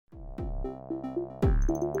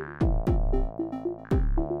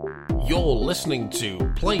You're listening to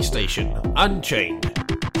PlayStation Unchained.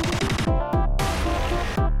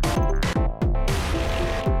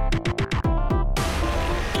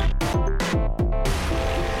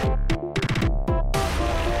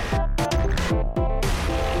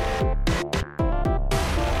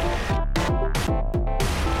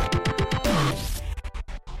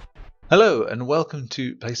 Hello and welcome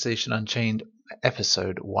to PlayStation Unchained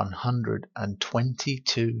episode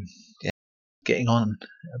 122. Yeah, getting on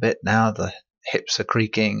a bit now, the hips are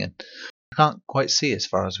creaking and I can't quite see as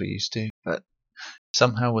far as we used to, but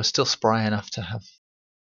somehow we're still spry enough to have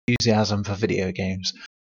enthusiasm for video games.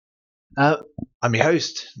 I'm your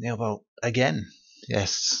host, Neil Bolt, again.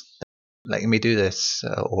 Yes, letting me do this,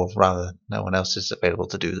 or rather no one else is available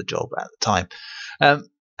to do the job at the time.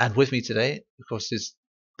 And with me today, of course, is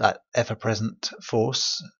that ever-present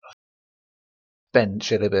force, Ben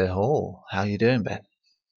Shillibeer Hall. How are you doing, Ben?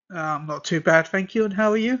 Not too bad, thank you. And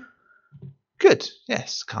how are you? Good.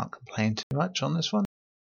 Yes, can't complain too much on this one.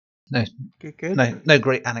 No, Good. no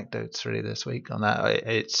great anecdotes really this week on that.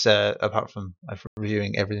 It's apart from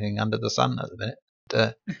reviewing everything under the sun at the minute,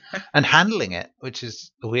 and handling it, which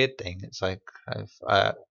is the weird thing. It's like I've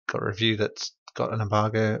got a review that's got an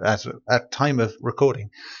embargo at time of recording,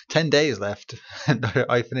 10 days left, and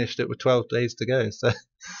I finished it with 12 days to go. So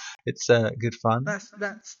it's good fun.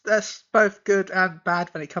 That's both good and bad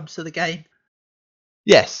when it comes to the game.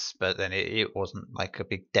 Yes, but then it wasn't like a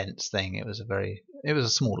big dense thing. It was a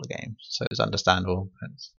smaller game, so it was understandable.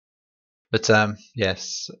 But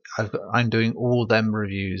yes, I'm doing all them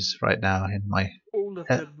reviews right now in my all of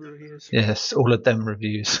them reviews. Yes, all of them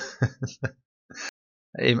reviews.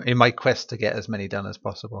 in my quest to get as many done as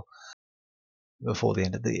possible before the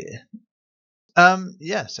end of the year.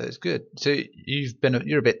 Yeah, so it's good. So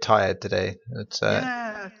you're a bit tired today.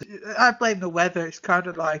 Yeah, I blame the weather. It's kind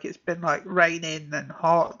of like it's been like raining and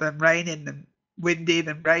hot, then raining and windy,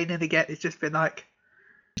 then raining again. It's just been like,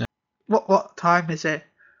 what time is it?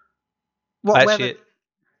 What weather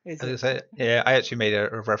is it? I actually made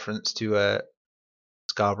a reference to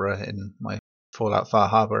Scarborough in my Fallout Far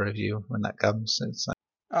Harbor review when that comes. It's like,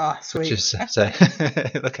 sweet. Just so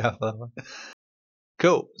look out for that one.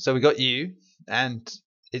 Cool. So we got you, and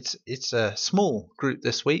it's a small group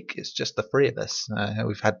this week. It's just the three of us.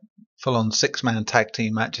 We've had full-on 6-man tag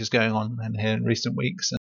team matches going on here in recent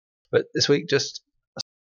weeks, but this week just a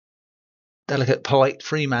delicate, polite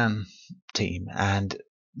 3-man team. And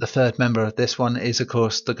the third member of this one is, of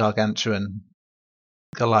course, the gargantuan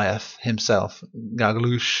Goliath himself,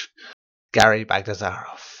 Gargalush, Gary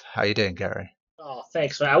Bagdazarov. How you doing, Gary? Oh,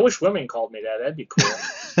 thanks. I wish women called me that. That'd be cool.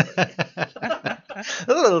 A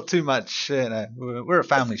little too much, you know. We're a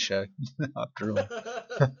family show, after all.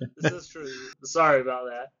 This is true. Sorry about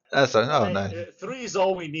that. No. 3 is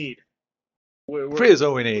all we need. 3 is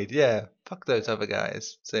all we need. Yeah. Fuck those other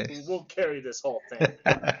guys. See. We'll carry this whole thing.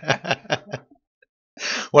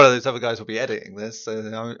 One of those other guys will be editing this,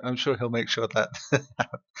 so I'm sure he'll make sure that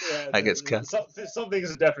that gets cut. Some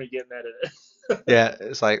things are definitely getting edited. Yeah,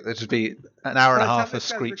 it's like there'll just be an hour and a half of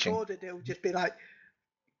screeching. Recorded, it'll just be like,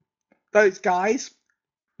 those guys,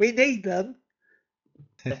 we need them.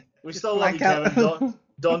 We still love you, Kevin.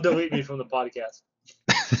 Don't delete me from the podcast.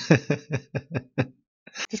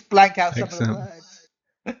 Just blank out some of the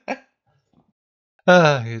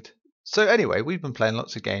words. Good. So anyway, we've been playing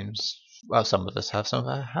lots of games. Well, some of us have, some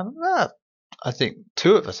of us haven't. I think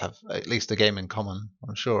 2 of us have at least a game in common,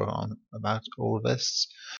 I'm sure, about all of this.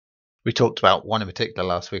 We talked about one in particular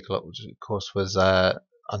last week a lot, which of course was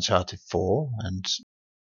Uncharted 4.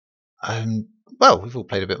 And, well, we've all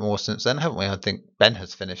played a bit more since then, haven't we? I think Ben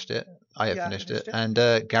has finished it. I have finished it. And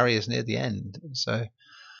Gary is near the end. So,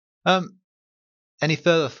 any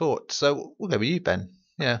further thoughts? So we'll go with you, Ben.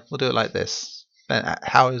 Yeah, we'll do it like this. Ben,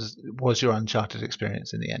 how was your Uncharted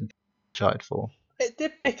experience in the end? Uncharted 4. It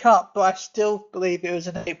did pick up, but I still believe it was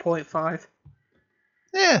an 8.5.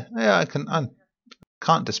 Yeah, I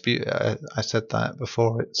can't dispute it. I said that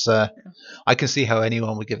before. It's I can see how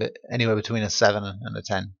anyone would give it anywhere between a 7 and a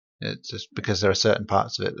 10. It's just because there are certain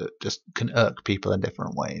parts of it that just can irk people in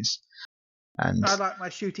different ways. And I like my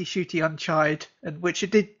shooty Uncharted, and which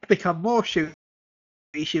it did become more shooty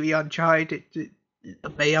Uncharted.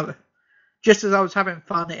 Just as I was having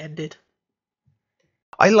fun, it ended.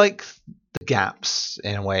 I like the gaps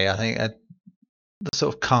in a way. I think the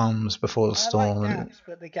sort of calms before the storm. I like gaps,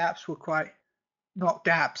 but the gaps were quite not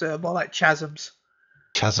gaps. They were more like chasms.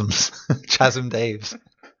 Chasm Daves.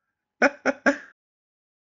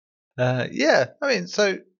 Yeah, I mean, so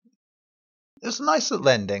it was a nice little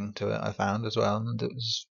ending to it, I found as well, and it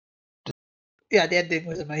was. Yeah, the ending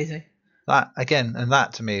was amazing. That again, and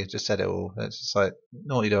that to me just said it all. It's just like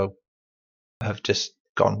Naughty Dog have just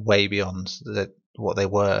gone way beyond what they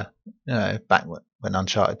were, back when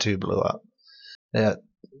Uncharted 2 blew up. They're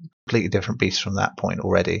completely different beasts from that point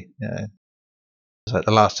already. So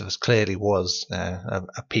The Last of Us clearly was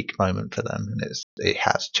a peak moment for them, and it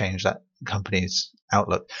has changed that company's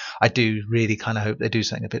outlook. I do really kind of hope they do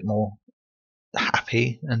something a bit more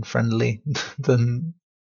happy and friendly than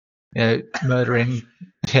murdering.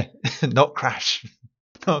 Yeah, not Crash.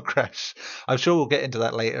 Not Crash. I'm sure we'll get into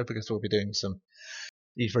that later because we'll be doing some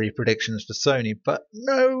E3 predictions for Sony, but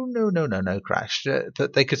no, Crash.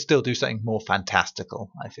 That they could still do something more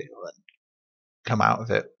fantastical, I feel, and come out of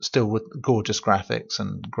it still with gorgeous graphics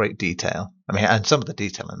and great detail. I mean, and some of the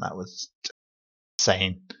detail in that was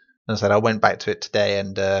insane. As I said, I went back to it today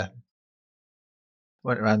and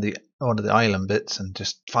went around one of the island bits and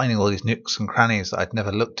just finding all these nooks and crannies that I'd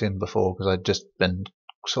never looked in before because I'd just been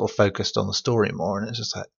sort of focused on the story more, and it's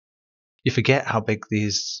just like you forget how big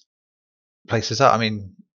these places are. I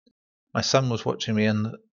mean, my son was watching me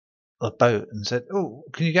in a boat and said, "Oh,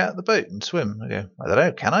 can you get out of the boat and swim?" I go, "I don't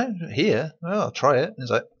know, can I? Here? Well, I'll try it." And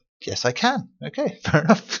he's like, "Yes, I can." Okay, fair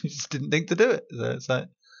enough. He just didn't think to do it. So it's like,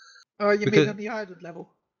 Oh, you mean on the island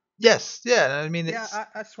level? yes, yeah. I mean, Yeah,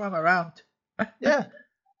 I swam around. yeah.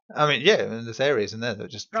 I mean, yeah. And there's areas in there that are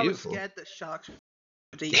just beautiful. I was scared that sharks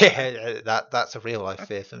would eat. Yeah, that's a real life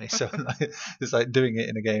fear for me. So it's like doing it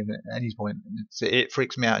in a game at any point. It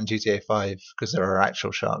freaks me out in GTA 5 because there are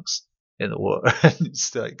actual sharks in the water.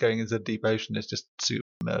 It's like going into the deep ocean is just super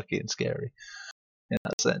murky and scary in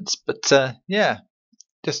that sense. But yeah,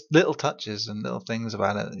 just little touches and little things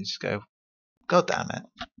about it. You just go, God damn it,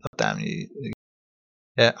 God damn you.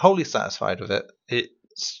 Yeah, wholly satisfied with it.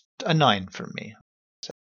 It's a 9 from me.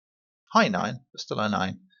 High 9, but still a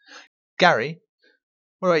 9. Gary,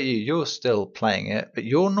 what about you? You're still playing it, but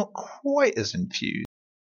you're not quite as infused.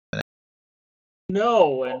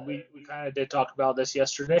 No, and we kind of did talk about this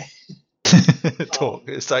yesterday.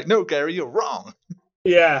 It's like, no, Gary, you're wrong.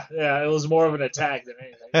 Yeah, it was more of an attack than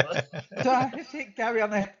anything. So I think Gary on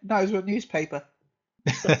the nose with a newspaper.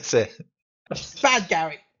 That's it. Bad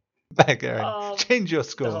Gary. Bad Gary. Change your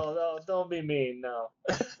score. No, don't be mean. No.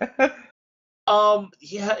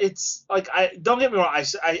 Yeah, it's like don't get me wrong.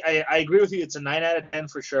 I agree with you. It's a 9 out of 10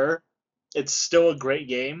 for sure. It's still a great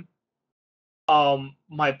game.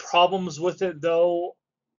 My problems with it though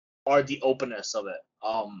are the openness of it.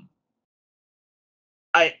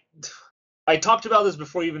 I talked about this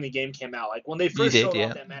before even the game came out. Like when they first showed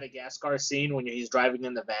off that Madagascar scene when he's driving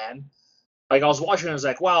in the van. Like I was watching it, I was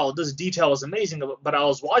like, wow, this detail is amazing. But I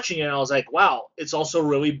was watching it and I was like, wow, it's also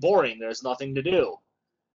really boring. There's nothing to do.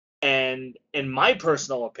 And in my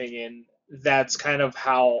personal opinion, that's kind of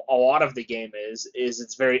how a lot of the game is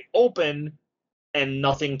it's very open and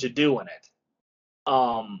nothing to do in it.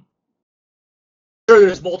 Sure,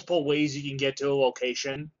 there's multiple ways you can get to a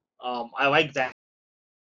location. I like that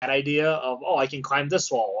idea of, I can climb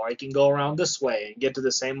this wall or I can go around this way and get to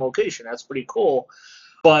the same location. That's pretty cool.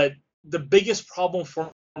 But the biggest problem for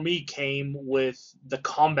me came with the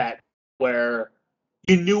combat, where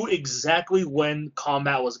you knew exactly when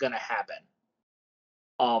combat was going to happen.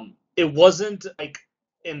 It wasn't like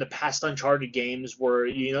in the past Uncharted games where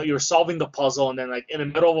you're solving the puzzle and then like in the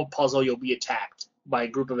middle of a puzzle you'll be attacked by a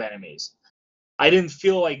group of enemies. I didn't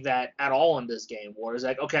feel like that at all in this game, where it's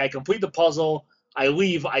like, okay, I complete the puzzle, I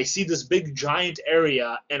leave, I see this big giant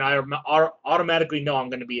area, and I automatically know I'm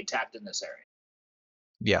going to be attacked in this area.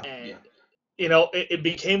 Yeah. And it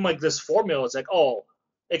became like this formula. It's like,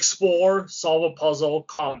 explore, solve a puzzle,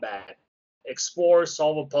 combat. Explore,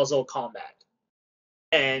 solve a puzzle, combat.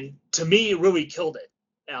 And to me, it really killed it.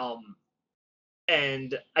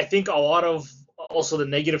 And I think a lot of also the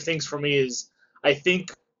negative things for me is I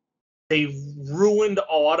think they ruined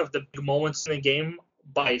a lot of the big moments in the game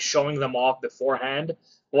by showing them off beforehand.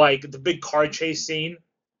 Like the big car chase scene,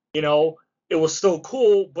 it was still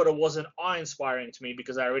cool, but it wasn't awe-inspiring to me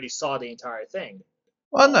because I already saw the entire thing.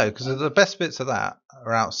 Well, no, because the best bits of that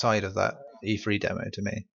are outside of that E3 demo to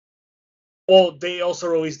me. Well, they also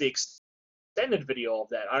released the extended video of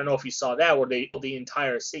that. I don't know if you saw that, where they the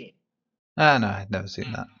entire scene. No, I'd never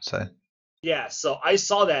seen that. So yeah, so I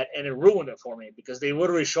saw that and it ruined it for me because they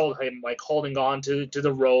literally showed him like holding on to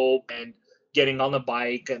the rope and getting on the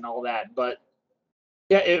bike and all that. But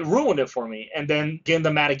yeah, it ruined it for me. And then again,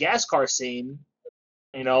 the Madagascar scene,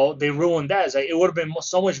 they ruined that. It's like, it would have been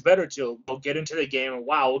so much better to go get into the game and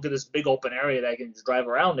wow, look at this big open area that I can just drive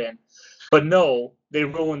around in. But no, they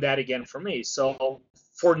ruined that again for me. So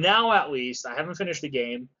for now, at least, I haven't finished the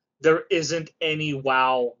game. There isn't any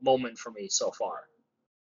wow moment for me so far.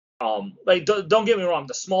 Like, don't get me wrong,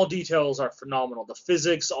 the small details are phenomenal. The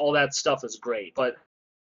physics, all that stuff is great. But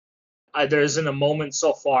there isn't a moment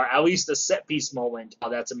so far, at least a set piece moment,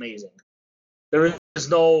 that's amazing. There is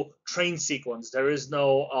no train sequence. There is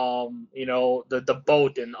no, the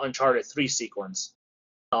boat in Uncharted 3 sequence.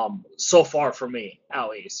 So far for me, at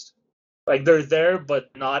least. Like, they're there,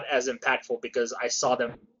 but not as impactful because I saw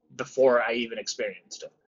them before I even experienced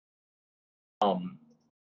it.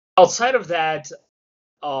 Outside of that,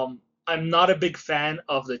 I'm not a big fan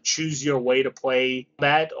of the choose your way to play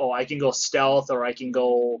combat. Oh, I can go stealth or I can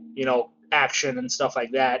go, action and stuff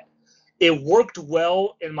like that. It worked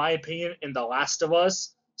well, in my opinion, in The Last of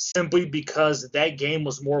Us, simply because that game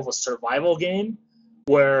was more of a survival game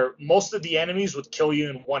where most of the enemies would kill you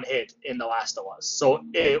in one hit in The Last of Us. So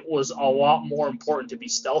it was a lot more important to be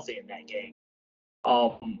stealthy in that game.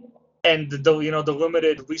 And the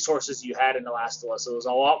limited resources you had in The Last of Us, it was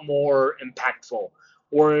a lot more impactful.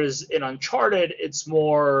 Whereas in Uncharted, it's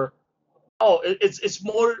more, it's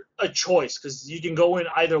more a choice because you can go in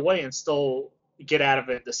either way and still get out of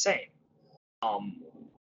it the same.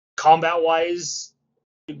 Combat-wise,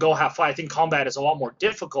 go have fun. I think combat is a lot more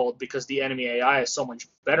difficult because the enemy AI is so much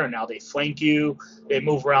better now. They flank you, they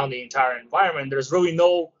move around the entire environment. There's really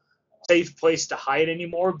no safe place to hide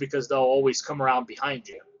anymore because they'll always come around behind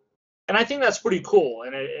you. And I think that's pretty cool.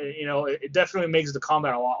 And it definitely makes the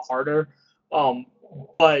combat a lot harder.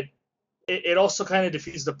 But it also kind of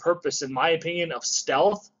defeats the purpose, in my opinion, of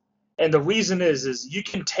stealth. And the reason is you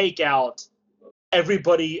can take out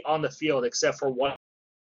everybody on the field except for one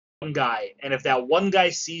guy. And if that one guy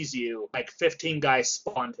sees you, like 15 guys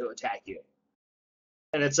spawn to attack you.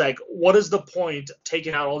 And it's like, what is the point of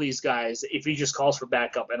taking out all these guys if he just calls for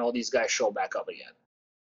backup and all these guys show back up again?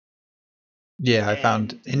 Yeah, I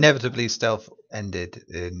found inevitably stealth ended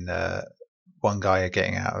in one guy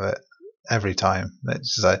getting out of it every time.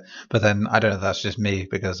 It's like, but then I don't know if that's just me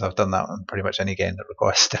because I've done that on pretty much any game that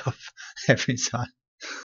requires stealth every time.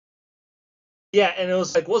 Yeah, and it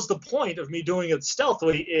was like, what's the point of me doing it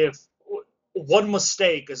stealthily if one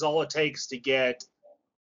mistake is all it takes to get,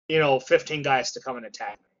 15 guys to come and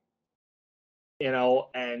attack me?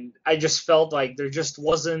 And I just felt like there just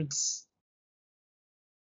wasn't.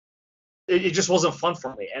 It just wasn't fun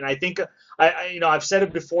for me, and I think I've said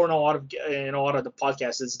it before in a lot of the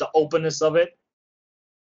podcasts. It's the openness of it.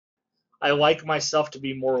 I like myself to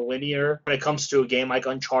be more linear when it comes to a game like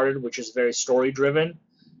Uncharted, which is very story driven.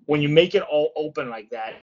 When you make it all open like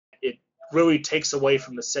that, it really takes away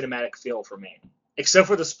from the cinematic feel for me. Except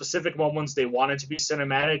for the specific moments they wanted to be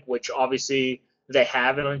cinematic, which obviously they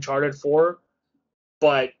have in Uncharted 4,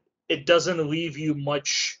 but it doesn't leave you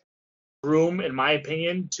much room, in my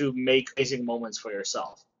opinion, to make amazing moments for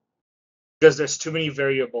yourself. Because there's too many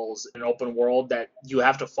variables in an open world that you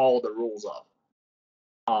have to follow the rules of.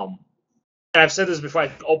 And I've said this before, I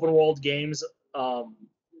think open world games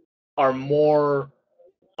are more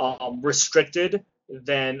restricted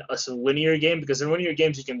than a linear game, because in linear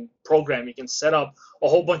games you can program, you can set up a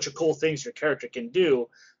whole bunch of cool things your character can do,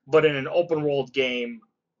 but in an open world game,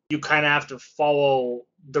 you kind of have to follow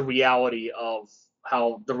the reality of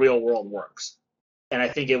how the real world works. And I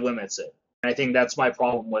think it limits it. And I think that's my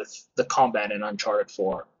problem with the combat in Uncharted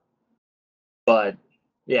 4. But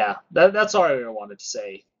yeah, that's all I wanted to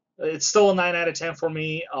say. It's still a 9 out of 10 for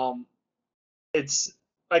me. It's,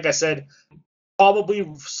 like I said,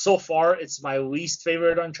 probably so far it's my least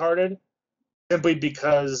favorite Uncharted, simply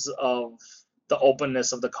because of the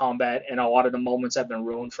openness of the combat, and a lot of the moments have been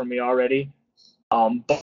ruined for me already.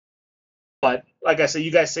 But like I said, you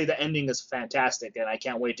guys say the ending is fantastic, and I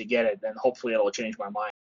can't wait to get it, and hopefully it'll change my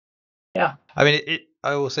mind. Yeah. I mean,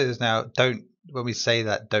 I will say this now. When we say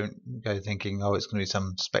that, don't go thinking, oh, it's going to be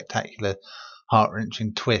some spectacular,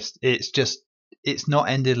 heart-wrenching twist. It's not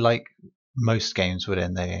ended like most games would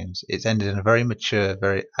end their games. It's ended in a very mature,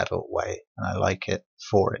 very adult way, and I like it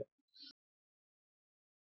for it.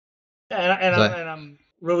 And I'm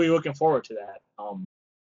really looking forward to that.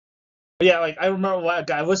 Yeah, like I remember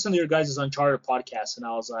I listened to your guys' Uncharted podcast, and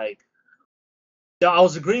I was like, I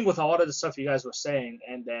was agreeing with a lot of the stuff you guys were saying,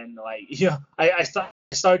 and then I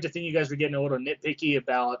started to think you guys were getting a little nitpicky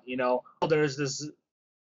about, there's this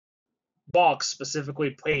box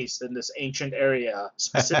specifically placed in this ancient area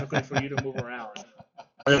specifically for you to move around.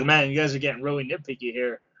 I'm like, man, you guys are getting really nitpicky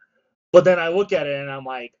here. But then I look at it and I'm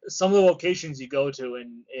like, some of the locations you go to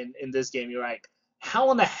in this game, you're like,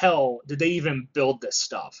 how in the hell did they even build this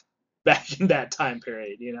stuff back in that time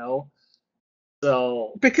period,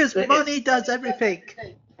 So because money does everything.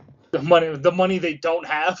 The money they don't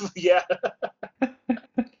have, yeah.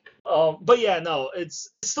 But yeah, no, it's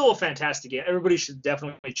still a fantastic game. Everybody should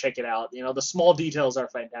definitely check it out. The small details are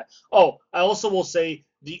fantastic. Oh, I also will say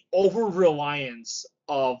the over-reliance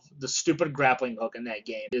of the stupid grappling hook in that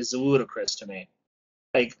game is ludicrous to me.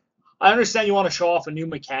 Like, I understand you want to show off a new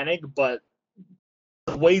mechanic, but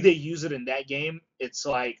the way they use it in that game, it's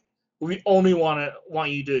like we only want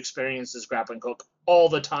you to experience this grappling hook all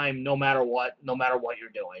the time, no matter what you're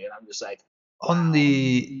doing. And I'm just like, on wow.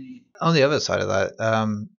 the other side of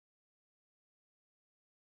that,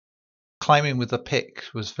 climbing with the pick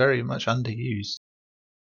was very much underused.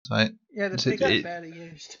 Right? Yeah, the pick is barely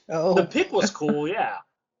used. The pick was cool, yeah.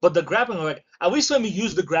 But the grappling hook, like, at least let me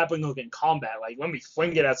use the grappling hook in combat. Like, let me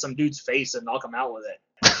fling it at some dude's face and knock him out with it.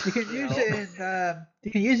 You can use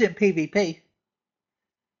it in PvP.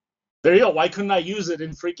 There you go. Why couldn't I use it in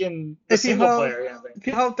freaking the single player? If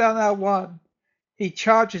you hold down L1, he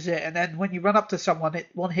charges it, and then when you run up to someone, it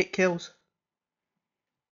one hit kills.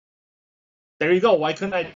 There you go. Why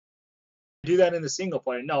couldn't I do that in the single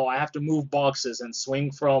player? No, I have to move boxes and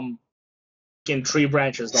swing from tree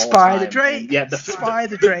branches the whole time. Spider Drake. Yeah, the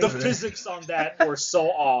physics on that were so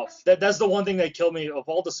off. That's the one thing that killed me. Of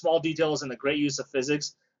all the small details and the great use of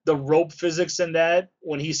physics, the rope physics in that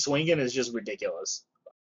when he's swinging is just ridiculous.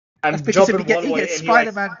 That's because he gets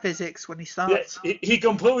Spider-Man physics when he starts. Yeah, he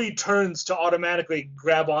completely turns to automatically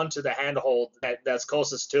grab onto the handhold that's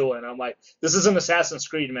closest to it. And I'm like, this isn't Assassin's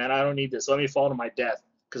Creed, man. I don't need this. Let me fall to my death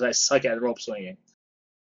because I suck at rope swinging.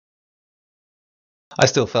 I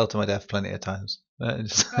still fell to my death plenty of times. Oh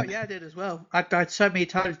yeah, I did as well. I died so many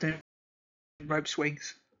times doing rope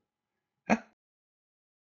swings.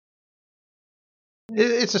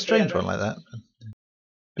 It's a strange one like that.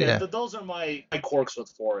 Yeah, those are my quirks with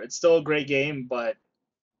 4. It's still a great game, but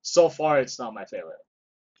so far it's not my favorite.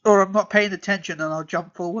 Or I'm not paying attention and I'll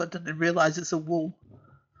jump forward and then realise it's a wall.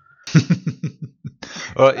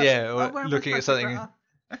 or looking at something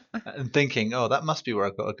and thinking, oh, that must be where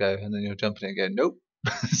I've got to go, and then you're jumping and going, nope.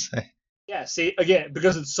 So. Yeah, see, again,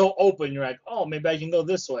 because it's so open, you're like, oh, maybe I can go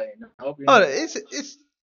this way. Nope,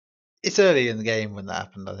 it's early in the game when that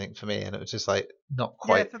happened, I think, for me, and it was just like not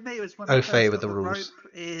quite. Yeah, for me it was when au fait with the rules.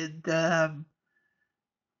 In God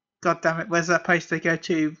damn it, where's that place they go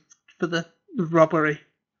to for the robbery?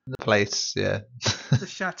 The place, yeah. The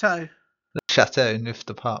chateau. The chateau Neuf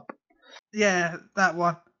de Pape. Yeah, that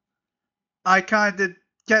one. I kind of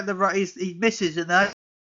get the right. He misses, and I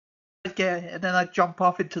get it, and then I jump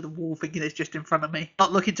off into the wall, thinking it's just in front of me,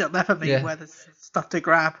 not looking to the left of me where there's stuff to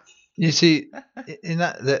grab. You see, in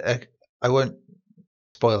that I won't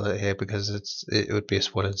spoil it here because it would be a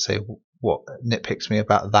spoiler to say what nitpicks me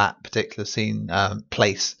about that particular scene,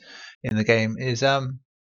 place in the game is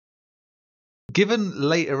given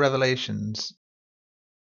later revelations.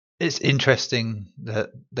 It's interesting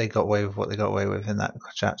that they got away with what they got away with in that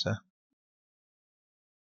chapter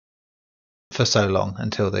for so long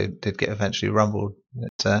until they did get eventually rumbled.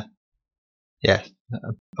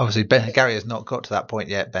 Obviously Gary has not got to that point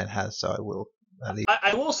yet. Ben has, so I will.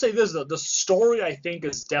 I will say this though: the story I think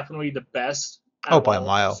is definitely the best. By a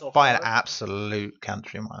mile, so by an absolute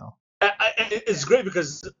country mile. It's great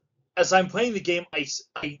because as I'm playing the game,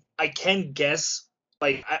 I can guess.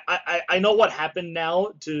 Like I know what happened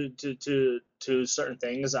now to certain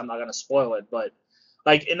things. I'm not gonna spoil it, but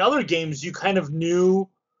like in other games, you kind of knew,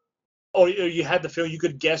 or you had the feeling you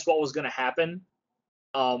could guess what was gonna happen.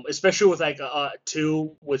 Especially with like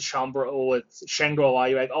 2 with Shangri-La,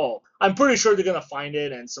 you're like, oh, I'm pretty sure they're gonna find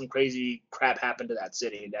it, and some crazy crap happened to that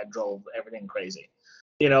city that drove everything crazy.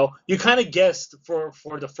 You know, you kind of guessed for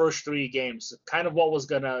the first 3 games, kind of what was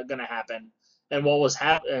gonna happen and what was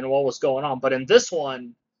going on. But in this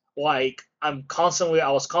one, like I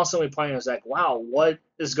was constantly playing. I was like, wow, what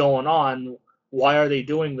is going on? Why are they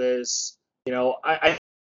doing this? You know, I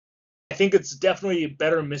think it's definitely a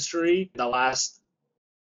better mystery than the last,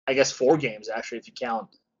 I guess 4 games actually, if you count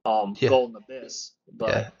Golden Abyss.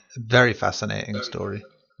 But very fascinating story.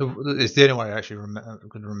 It's the only one I actually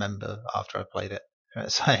could remember after I played it.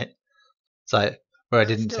 It's like where I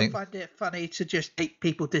didn't think. I find it funny to just make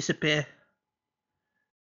people disappear.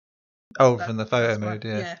 Oh, from the photo mode,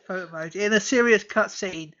 yeah. Yeah, photo mode in a serious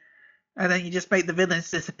cutscene, and then you just make the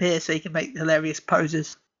villains disappear so you can make hilarious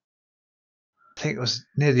poses. I think it was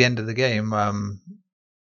near the end of the game.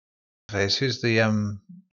 Who's the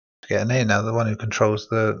forget her name now, the one who controls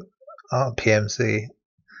the PMC.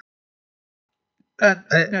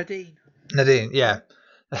 Nadine. Nadine, yeah.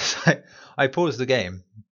 I paused the game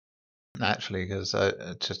actually because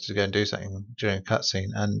just to go and do something during a cutscene,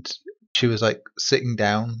 and she was like sitting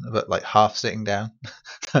down, but like half sitting down.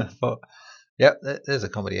 I thought, yep, there's a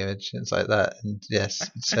comedy image. It's like that, and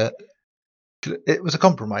yes, it was a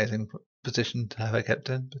compromising position to have her kept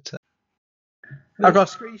in, but. I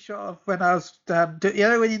got a screenshot of when I was,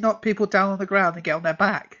 when you knock people down on the ground and get on their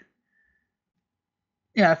back.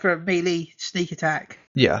 Yeah, for a melee sneak attack.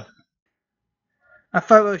 Yeah. I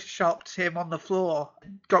photoshopped him on the floor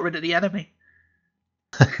and got rid of the enemy.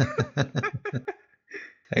 He's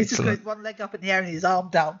just got Excellent. his one leg up in the air and his arm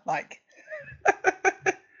down, like.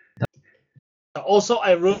 Also,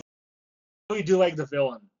 I really do like the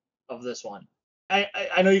villain of this one.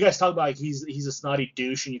 I know you guys talk about like he's a snotty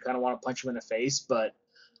douche and you kind of want to punch him in the face, but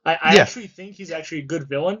I Yeah. actually think he's actually a good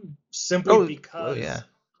villain simply because yeah.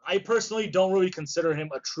 I personally don't really consider him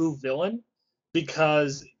a true villain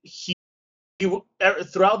because he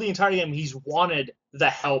throughout the entire game he's wanted the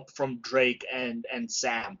help from Drake and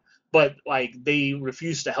Sam, but like they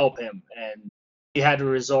refused to help him and he had to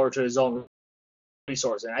resort to his own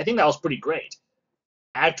resources, and I think that was pretty great.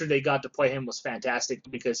 Actor they got to play him was fantastic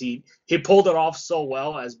because he pulled it off so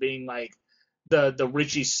well as being like the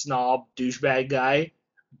Richie snob douchebag guy,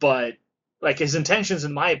 but like his intentions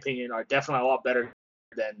in my opinion are definitely a lot better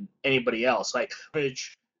than anybody else. Like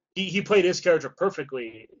he played his character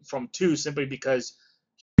perfectly from 2 simply because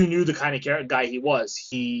you knew the kind of guy he was.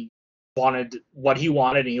 He wanted what he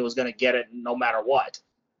wanted and he was going to get it no matter what.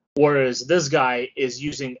 Whereas this guy is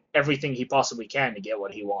using everything he possibly can to get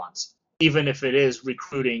what he wants, even if it is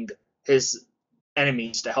recruiting his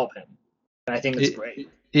enemies to help him. And I think it's great.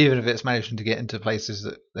 Even if it's managing to get into places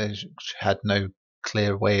that they had no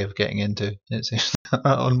clear way of getting into, it's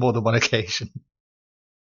on more than one occasion.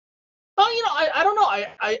 Well, you know, I don't know.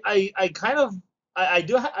 I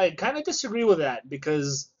kind of disagree with that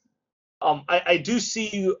because I do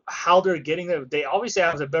see how they're getting there. They obviously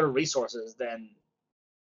have better resources than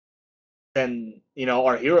you know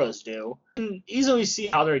our heroes do. You can easily see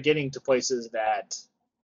how they're getting to places that,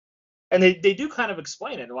 and they do kind of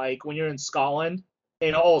explain it. Like when you're in Scotland,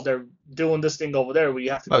 you know, oh, they're doing this thing over there where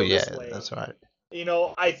you have to go this way. That's right. You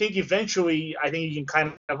know, I think eventually, you can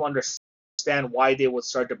kind of understand why they would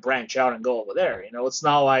start to branch out and go over there. You know, it's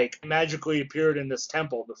not like magically appeared in this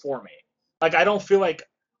temple before me. Like I don't feel like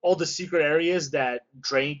all the secret areas that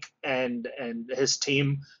Drake and his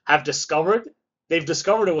team have discovered, they've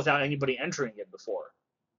discovered it without anybody entering it before.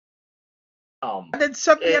 And then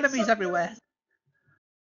so many enemies everywhere.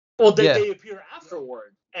 Well, they appear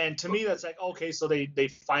afterward, and to me that's like okay, so they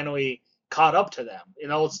finally caught up to them. You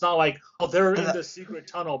know, it's not like oh they're in the secret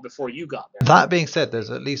tunnel before you got there. That being said, there's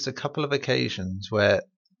at least a couple of occasions where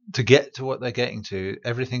to get to what they're getting to,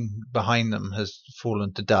 everything behind them has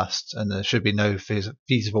fallen to dust, and there should be no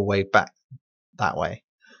feasible way back that way.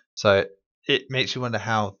 So it makes you wonder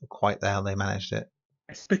how quite the hell they managed it.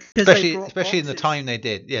 Especially in the time they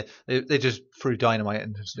did. Yeah, they just threw dynamite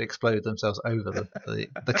and just exploded themselves over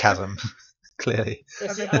the chasm. Clearly.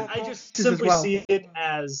 See, I just simply see it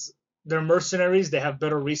as they're mercenaries. They have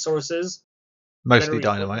better resources. Mostly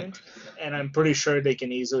dynamite. And I'm pretty sure they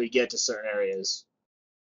can easily get to certain areas.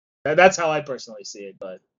 That's how I personally see it,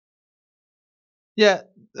 but yeah,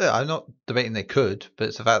 I'm not debating they could, but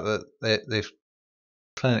it's the fact that they've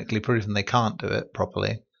clinically proven they can't do it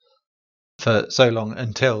properly for so long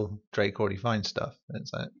until Drake already finds stuff.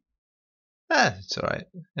 It's like, it's all right.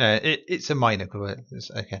 It's a minor quirk.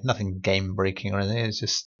 It's okay, nothing game breaking or anything. It's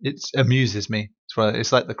just it amuses me.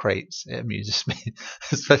 It's like the crates. It amuses me,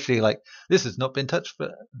 especially like this has not been touched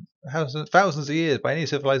for thousands of years by any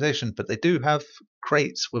civilization, but they do have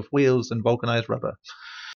crates with wheels and vulcanized rubber.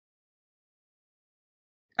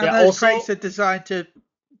 And those crates are designed to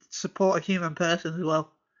support a human person as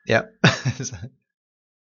well. Yeah.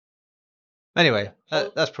 Anyway,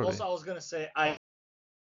 that's probably. Also, I was gonna say, I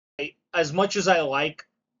as much as I like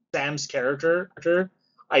Sam's character,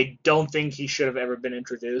 I don't think he should have ever been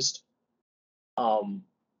introduced.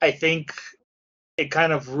 I think it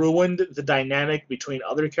kind of ruined the dynamic between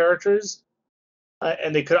other characters,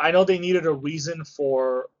 and they could. I know they needed a reason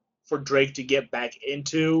for Drake to get back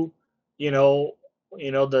into,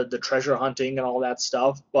 the treasure hunting and all that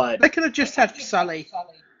stuff, but they could have just had Sully.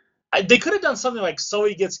 They could have done something like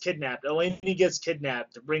Sully gets kidnapped, Eleni gets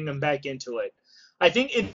kidnapped to bring them back into it. I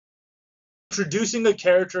think introducing a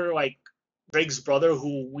character like Drake's brother,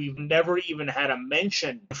 who we've never even had a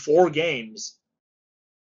mention in 4 games,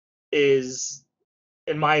 is,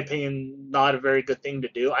 in my opinion, not a very good thing to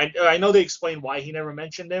do. I know they explained why he never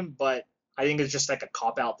mentioned him, but I think it's just like a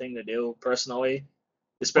cop-out thing to do, personally.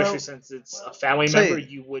 Especially since it's a family member,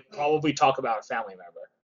 you would probably talk about a family member.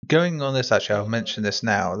 Going on this, actually, I'll mention this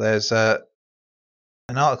now. There's an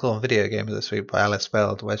article on Video Gamer this week by Alice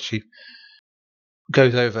Feld where she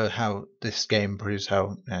goes over how this game proves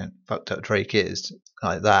how fucked up Drake is,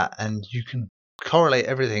 like that, and you can correlate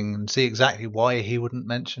everything and see exactly why he wouldn't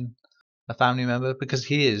mention a family member, because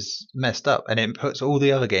he is messed up, and it puts all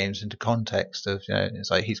the other games into context of,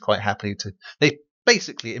 it's like he's quite happy to. They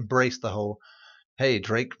basically embrace the whole hey,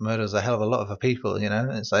 Drake murders a hell of a lot of people,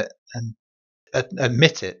 and it's like, and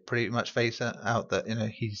admit it, pretty much face out that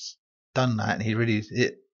he's done that, and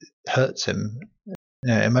it hurts him,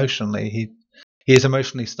 emotionally. He is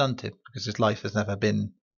emotionally stunted because his life has never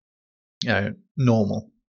been,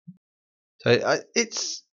 normal. So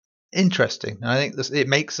it's interesting, and I think it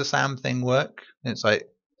makes the Sam thing work. It's like,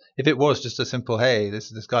 if it was just a simple, hey, this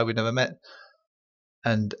is this guy we've never met,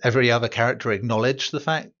 and every other character acknowledged the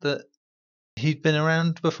fact that he'd been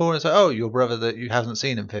around before, it's like, oh, your brother that you haven't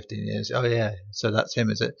seen in 15 years. Oh yeah, so that's him,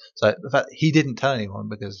 is it? So the fact he didn't tell anyone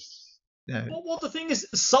because, Well, the thing is,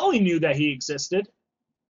 Sully knew that he existed,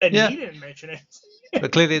 and Yeah. he didn't mention it.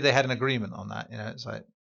 But clearly they had an agreement on that. It's like,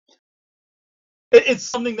 It's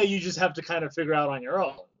something that you just have to kind of figure out on your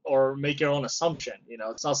own, or make your own assumption.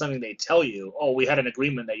 It's not something they tell you. Oh, we had an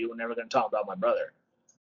agreement that you were never going to talk about my brother.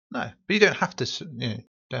 no, but you don't have to,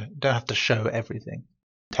 don't have to show everything.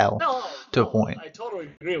 Tell to a point. I totally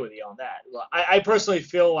agree with you on that. I personally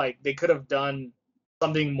feel like they could have done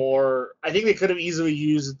something more. I think they could have easily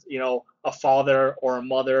used, a father or a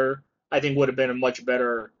mother. I think would have been a much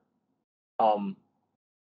better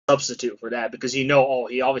substitute for that, because he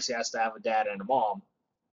obviously has to have a dad and a mom,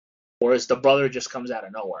 whereas the brother just comes out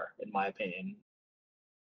of nowhere, in my opinion.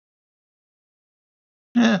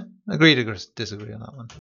 Yeah, agree to disagree on that one.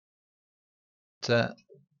 But,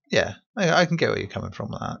 yeah, I can get where you're coming from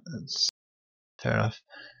with that. It's fair enough.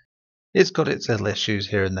 It's got its little issues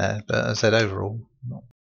here and there, but as I said, overall, not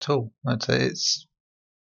at all. I'd say it's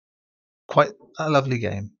quite a lovely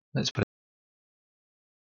game. Let's put it.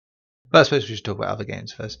 But I suppose we should talk about other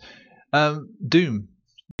games first. Doom.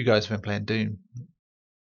 You guys have been playing Doom.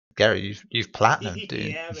 Gary, you've platinumed Doom.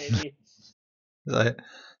 Yeah, baby.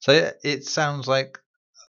 So yeah, it sounds like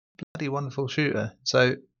a bloody wonderful shooter.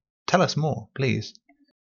 So tell us more, please.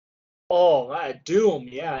 Oh, right. Doom,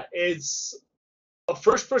 yeah. It's a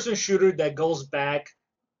first-person shooter that goes back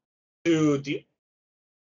to the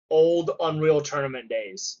old Unreal Tournament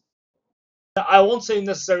days. I won't say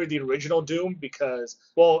necessarily the original Doom, because,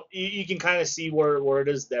 well, you can kind of see where it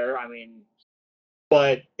is there. I mean,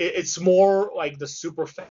 but it's more like the super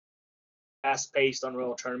fast-paced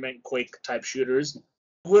Unreal Tournament, Quake-type shooters.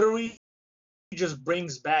 Literally just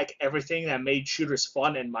brings back everything that made shooters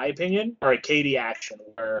fun, in my opinion. Arcade action,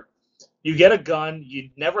 where you get a gun, you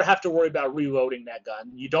never have to worry about reloading that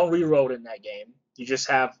gun. You don't reload in that game. You just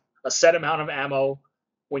have a set amount of ammo.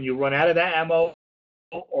 When you run out of that ammo,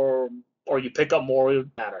 or you pick up more, it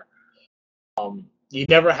doesn't matter. You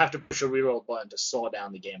never have to push a reload button to slow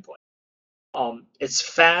down the gameplay. It's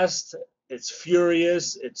fast, it's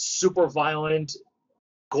furious, it's super violent,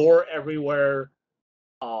 gore everywhere.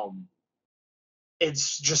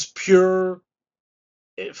 It's just pure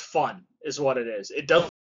fun, is what it is. It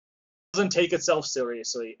doesn't take itself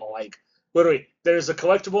seriously. Like, literally, there's a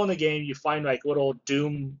collectible in the game. You find like little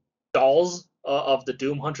Doom dolls of the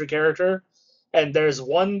Doom Hunter character, and there's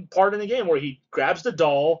one part in the game where he grabs the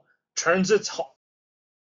doll, turns its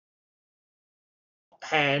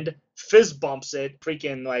hand, fist bumps it,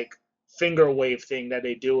 freaking like finger wave thing that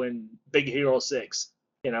they do in Big Hero 6.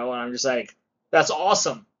 And I'm just like, that's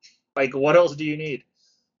awesome. Like, what else do you need?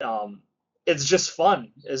 It's just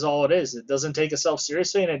fun, is all it is. It doesn't take itself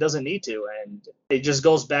seriously, and it doesn't need to. And it just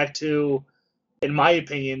goes back to, in my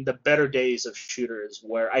opinion, the better days of shooters,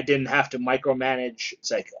 where I didn't have to micromanage.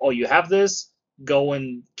 It's like, oh, you have this, go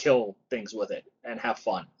and kill things with it and have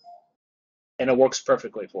fun. And it works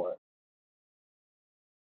perfectly for it.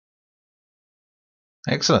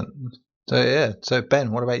 Excellent. So yeah. So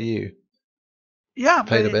Ben, what about you? Yeah, I'm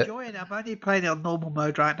Played a really bit. enjoying it. I'm only playing it on normal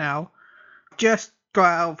mode right now. Just got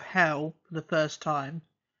out of hell for the first time.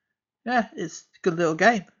 Yeah, it's a good little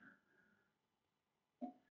game.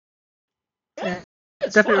 Yeah,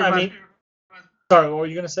 It's definitely fun. reminds, Sorry, what were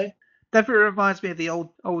you going to say? definitely reminds me of the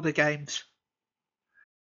older games.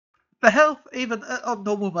 The health, even on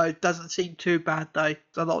normal mode, doesn't seem too bad though.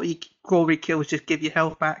 A lot of your glory kills just give you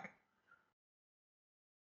health back.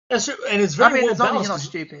 That's true, and it's very well as long as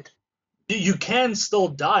balanced. you're not stupid. You can still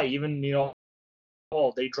die, even,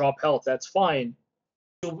 they drop health, that's fine.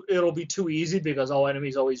 It'll be too easy because all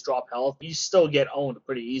enemies always drop health. You still get owned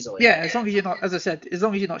pretty easily. Yeah, as long as you're not, as I said, as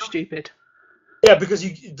long as you're not stupid. Yeah, because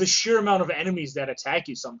the sheer amount of enemies that attack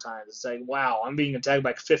you sometimes, it's like, wow, I'm being attacked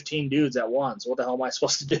by 15 dudes at once. What the hell am I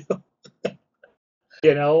supposed to do?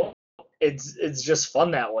 It's just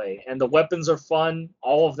fun that way. And the weapons are fun.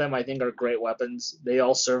 All of them, I think, are great weapons. They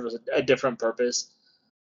all serve as a different purpose.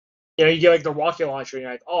 You get like the rocket launcher, and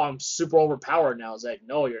you're like, oh, I'm super overpowered now. It's like,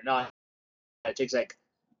 no, you're not. It takes like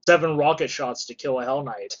 7 rocket shots to kill a Hell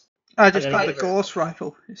Knight. I just got the Gauss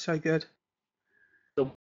rifle. It's so good.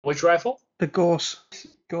 Which rifle? The Gauss.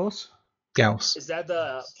 Gauss? Gauss. Is that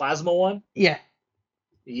the plasma one? Yeah.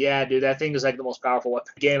 Yeah, dude, that thing is like the most powerful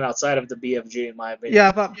weapon game outside of the BFG, in my opinion. Yeah,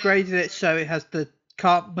 I've upgraded it so it has the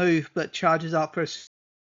can't move but charges up for a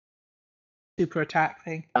super attack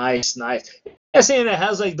thing. Nice. Yeah, saying it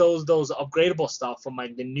has like those upgradable stuff from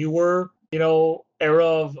like the newer,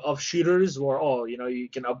 era of shooters where you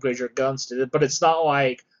can upgrade your guns to it, but it's not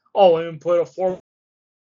like, oh, I'm gonna put a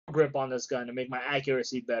foregrip on this gun to make my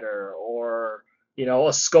accuracy better, or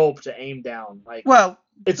a scope to aim down. Like, well,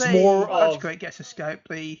 it's more of it gets a scope.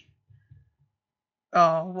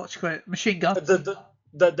 Machine gun.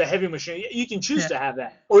 The heavy machine. You can choose to have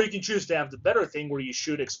that, or you can choose to have the better thing where you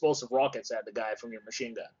shoot explosive rockets at the guy from your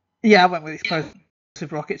machine gun. Yeah, I went with explosive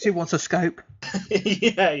rockets. Who wants a scope?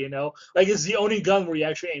 Yeah, like it's the only gun where you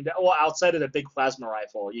actually aim down. Well, outside of the big plasma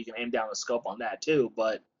rifle, you can aim down the scope on that too.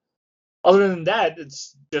 But other than that,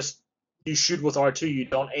 it's just you shoot with R2. You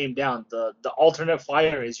don't aim down. The alternate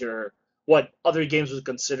fire is what other games would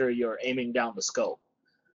consider your aiming down the scope.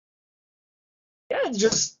 Yeah, it's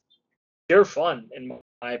just pure fun in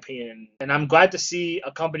my opinion, and I'm glad to see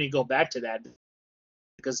a company go back to that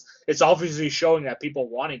because it's obviously showing that people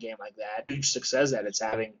want a game like that. Huge success that it's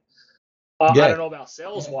having. I don't know about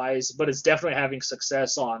sales-wise, but it's definitely having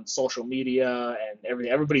success on social media and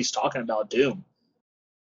everything. Everybody's talking about Doom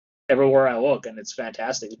everywhere I look, and it's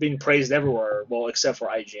fantastic. It's being praised everywhere, well, except for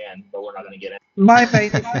IGN, but we're not going to get it. My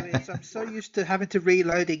main issue is I'm so used to having to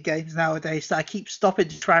reload in games nowadays that I keep stopping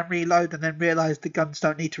to try and reload and then realise the guns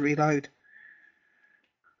don't need to reload.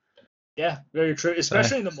 Yeah, very true,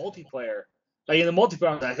 especially in the multiplayer. Like in the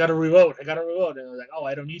multiplayer, I got to reload, and I was like, oh,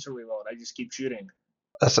 I don't need to reload. I just keep shooting.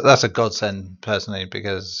 That's a godsend personally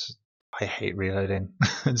because I hate reloading.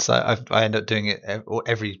 So I end up doing it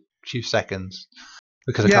every few seconds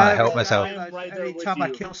because I can't help myself. Every time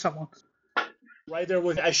I kill someone. Right there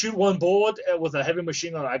with I shoot one bullet with a heavy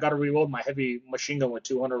machine gun. I got to reload my heavy machine gun with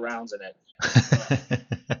 200 rounds in it.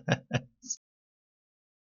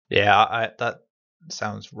 Yeah, that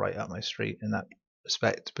sounds right up my street in that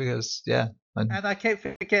respect because and I keep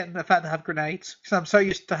forgetting the fact that I have grenades because I'm so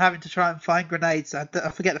used to having to try and find grenades. I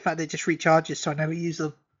forget the fact they just recharges, so I never use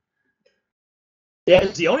them. Yeah,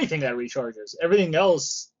 it's the only thing that recharges. Everything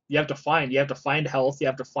else you have to find. You have to find health. You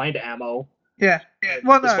have to find ammo. Yeah.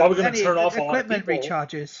 Well, no. It's probably going to turn off a lot of equipment people.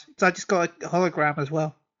 recharges. So I just got a hologram as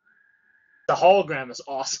well. The hologram is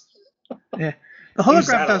awesome. Yeah. The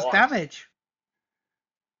hologram does damage.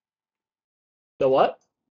 The what?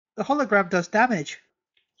 The hologram does damage.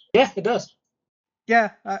 Yeah, it does.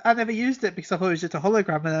 Yeah, I never used it because I thought it was just a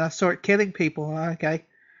hologram, and then I saw it killing people. Okay.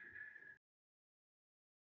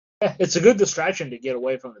 Yeah, it's a good distraction to get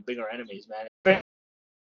away from the bigger enemies, man.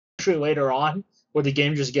 Especially later on, where the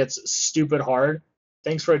game just gets stupid hard.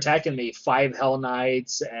 Thanks for attacking me. 5 Hell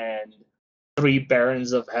Knights and 3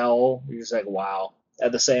 Barons of Hell. You're just like, wow.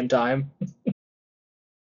 At the same time.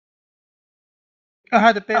 I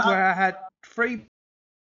had a bit where I had 3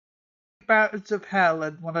 Barons of Hell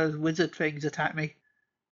and one of those wizard things attack me.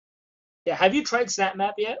 Yeah, have you tried Snap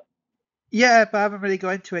Map yet? Yeah, but I haven't really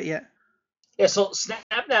got into it yet. Yeah, so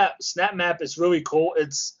Snap Map is really cool.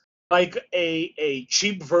 It's like a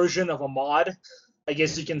cheap version of a mod, I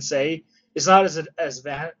guess you can say. It's not as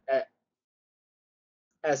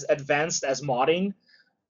advanced as modding.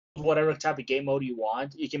 Whatever type of game mode you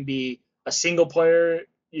want, it can be a single player.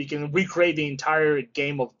 You can recreate the entire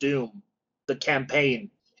game of Doom, the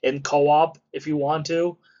campaign, in co-op if you want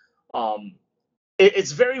to.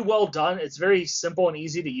 It's very well done. It's very simple and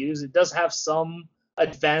easy to use. It does have some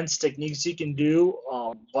advanced techniques you can do,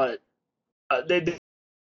 but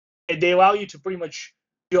they allow you to pretty much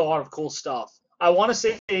do a lot of cool stuff. I want to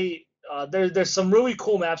say there's some really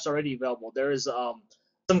cool maps already available. There is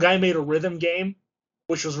some guy made a rhythm game,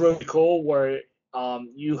 which was really cool, where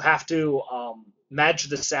you have to match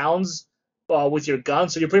the sounds with your gun.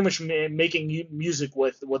 So you're pretty much making music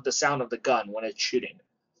with the sound of the gun when it's shooting.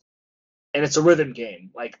 And it's a rhythm game,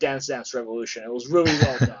 like Dance Dance Revolution. It was really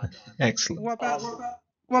well done. Excellent.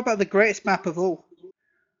 What about the greatest map of all?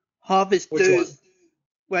 Harvest Doom,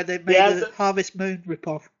 where they made a Harvest Moon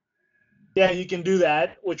ripoff. Yeah, you can do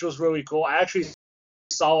that, which was really cool. I actually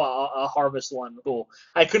saw a Harvest one. Cool.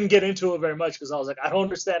 I couldn't get into it very much because I was like, I don't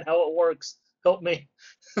understand how it works. Help me.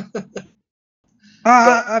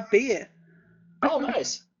 I beat it. Oh,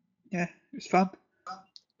 nice. Yeah, it's fun.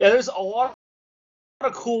 Yeah, there's a lot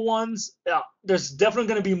of cool ones. Yeah, there's definitely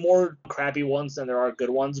going to be more crappy ones than there are good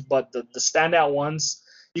ones, but the standout ones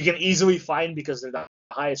you can easily find because they're the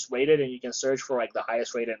highest rated, and you can search for like the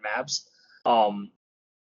highest rated maps.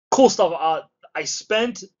 Cool stuff. I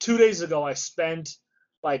spent 2 days ago. I spent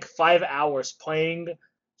like 5 hours playing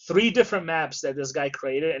 3 different maps that this guy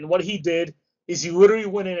created. And what he did is he literally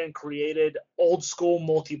went in and created old school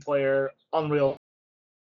multiplayer Unreal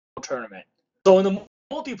Tournament. So in the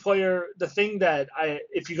multiplayer, the thing that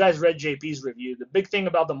if you guys read JP's review, the big thing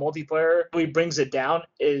about the multiplayer, he brings it down,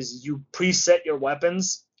 is you preset your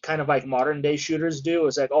weapons, kind of like modern day shooters do.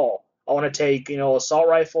 It's like, oh, I want to take, assault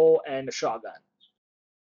rifle and a shotgun.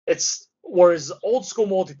 Whereas old school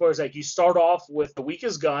multiplayer is like you start off with the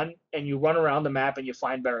weakest gun and you run around the map and you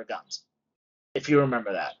find better guns, if you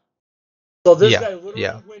remember that. So this guy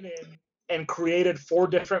literally went in and created 4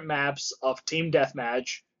 different maps of team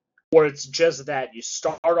deathmatch, where it's just that you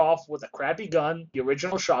start off with a crappy gun, the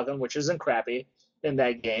original shotgun, which isn't crappy in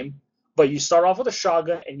that game, but you start off with a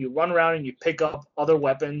shotgun and you run around and you pick up other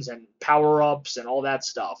weapons and power-ups and all that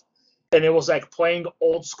stuff. And it was like playing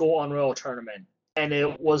old school Unreal Tournament. And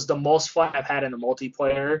it was the most fun I've had in the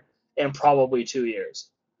multiplayer in probably 2 years.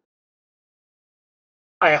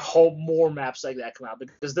 I hope more maps like that come out,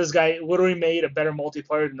 because this guy literally made a better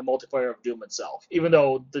multiplayer than the multiplayer of Doom itself, even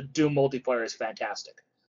though the Doom multiplayer is fantastic.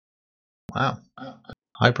 Wow.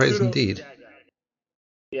 High praise indeed.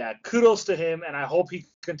 Yeah, kudos to him, and I hope he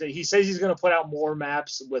continues. He says he's going to put out more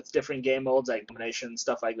maps with different game modes, like domination,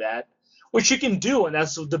 stuff like that, which you can do, and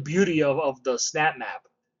that's the beauty of the Snap map.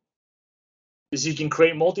 Is you can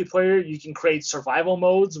create multiplayer, you can create survival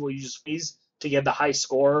modes where you just freeze to get the high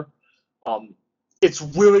score. It's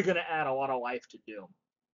really going to add a lot of life to Doom.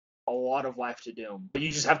 A lot of life to Doom. But you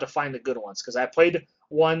just have to find the good ones, because I played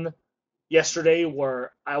one yesterday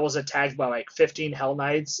where I was attacked by like 15 Hell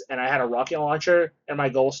Knights and I had a rocket launcher and my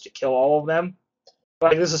goal is to kill all of them.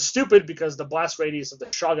 But this is stupid because the blast radius of the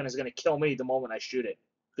shotgun is going to kill me the moment I shoot it,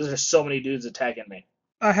 because there's so many dudes attacking me.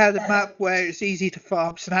 I had a map where it's easy to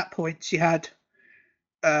farm snap points. You had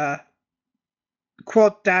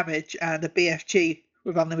quad damage and a BFG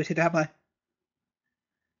with unlimited ammo.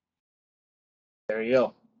 There you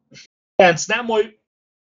go. And snap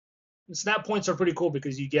points are pretty cool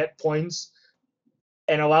because you get points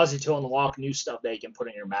and allows you to unlock new stuff that you can put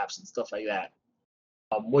in your maps and stuff like that,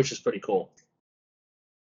 which is pretty cool.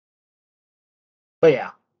 But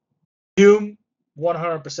yeah, Doom,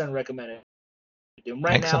 100% recommended. Doom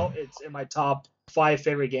right Excellent. now, it's in my top 5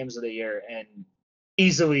 favorite games of the year and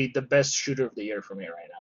easily the best shooter of the year for me right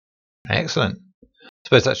now. Excellent. I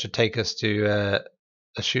suppose that should take us to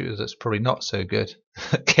a shooter that's probably not so good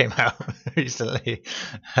that came out recently,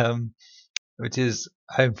 which is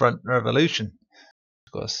Homefront Revolution.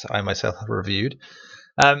 Of course, I myself have reviewed.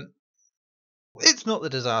 It's not the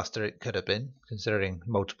disaster it could have been, considering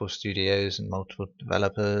multiple studios and multiple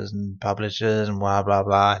developers and publishers and blah blah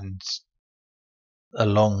blah, and a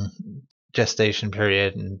long gestation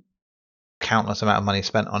period and countless amount of money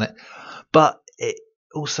spent on it. But it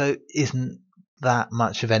also isn't that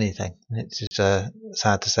much of anything. It's just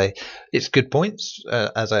sad to say. It's good points,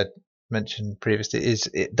 as I mentioned previously.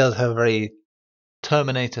 It does have a very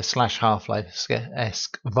Terminator /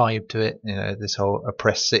 Half-Life-esque vibe to it. This whole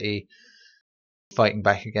oppressed city fighting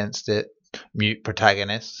back against it, mute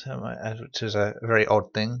protagonists, which is a very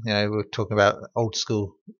odd thing. We're talking about old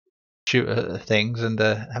school shooter things, and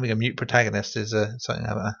having a mute protagonist is something I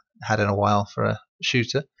haven't had in a while for a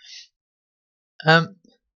shooter.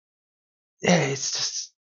 It's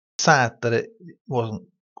just sad that it wasn't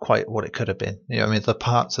quite what it could have been. The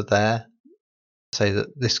parts are there. Say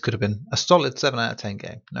that this could have been a solid 7 out of 10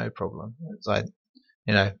 game, no problem. It's like,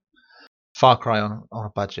 Far Cry on a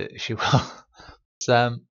budget, if you will.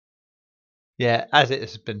 As it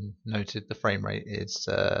has been noted, the frame rate is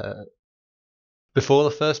before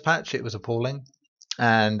the first patch it was appalling,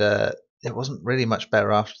 and it wasn't really much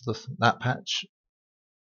better after that patch.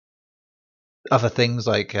 Other things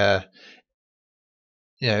like the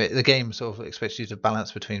game sort of expects you to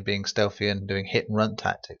balance between being stealthy and doing hit and run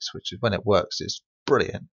tactics, which when it works is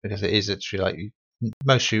brilliant, because it is literally like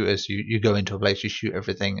most shooters, you go into a place, you shoot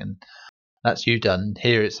everything, and that's you done.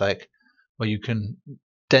 Here it's like, well, you can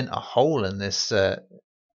dent a hole in this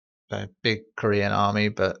big Korean army,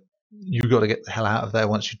 but you've got to get the hell out of there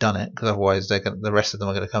once you've done it, because otherwise the rest of them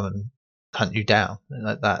are going to come and hunt you down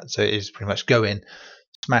like that. So it is pretty much go in,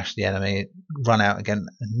 smash the enemy, run out again,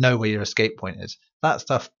 and know where your escape point is. That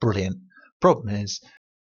stuff, brilliant. Problem is,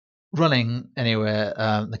 running anywhere,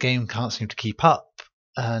 the game can't seem to keep up,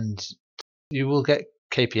 and you will get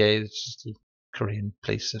KPA, just the Korean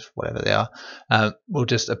police, whatever they are, will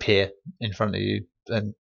just appear in front of you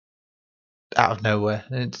and out of nowhere,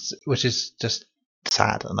 which is just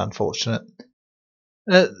sad and unfortunate.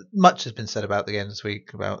 Much has been said about the game this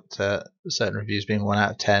week about certain reviews being 1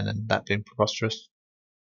 out of 10 and that being preposterous.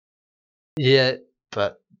 Yeah,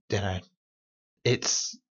 but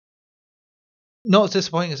it's not as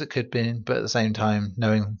disappointing as it could be, but at the same time,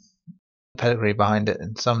 knowing the pedigree behind it,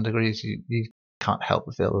 in some degrees, you can't help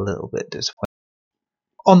but feel a little bit disappointed.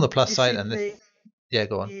 On the plus You side, seen and the, yeah,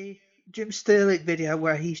 go on. the Jim Sterling video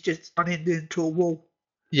where he's just running into a wall?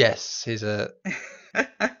 Yes, he's a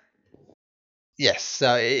yes.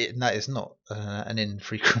 That is not an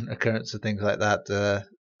infrequent occurrence of things like that.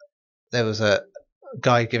 There was a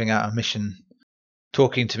guy giving out a mission,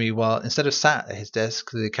 talking to me while instead of sat at his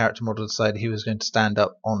desk, the character model decided he was going to stand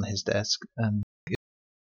up on his desk and give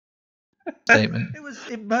a statement. It was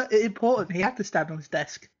important. He had to stand on his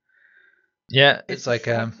desk. Yeah, it's like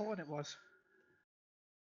how important it was.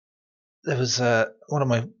 there was one of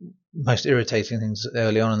my most irritating things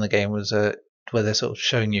early on in the game was where they're sort of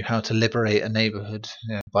showing you how to liberate a neighborhood,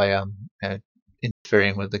 by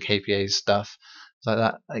interfering with the KPA's stuff, like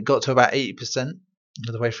that. It got to about 80%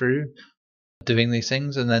 of the way through doing these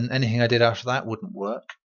things, and then anything I did after that wouldn't work,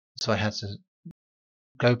 so I had to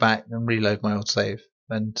go back and reload my old save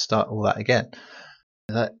and start all that again.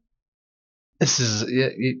 This is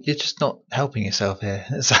you're just not helping yourself here.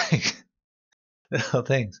 It's like little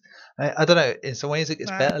things. I don't know. In some ways, it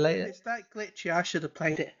gets better later. It's that glitchy. I should have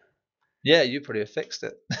played it. Yeah, you probably have fixed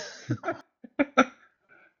it. 10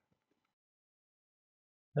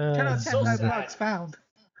 out of 10, so no sad. bugs found.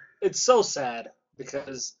 It's so sad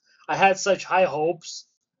because I had such high hopes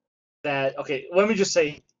that, okay, let me just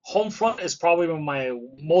say, Homefront is probably my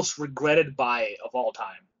most regretted buy of all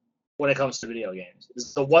time when it comes to video games.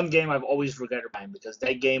 It's the one game I've always regretted buying because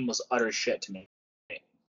that game was utter shit to me.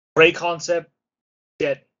 Great concept,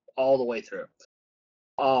 shit all the way through.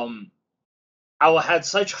 I had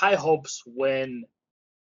such high hopes when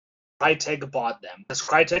Crytek bought them, because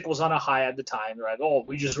Crytek was on a high at the time. They're like, oh,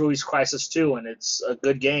 we just released Crysis 2, and it's a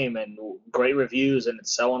good game, and great reviews, and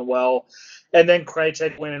it's selling well. And then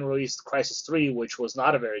Crytek went and released Crysis 3, which was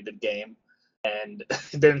not a very good game, and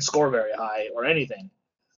didn't score very high or anything.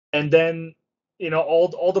 And then,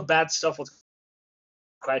 all the bad stuff with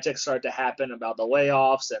Crytek started to happen about the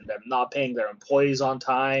layoffs and them not paying their employees on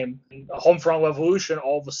time. Homefront Revolution,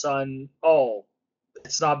 all of a sudden,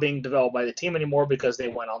 it's not being developed by the team anymore because they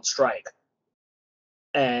went on strike.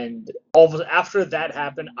 And after that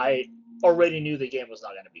happened, I already knew the game was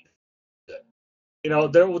not going to be good.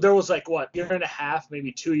 There was like, what, year and a half,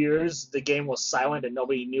 maybe 2 years, the game was silent and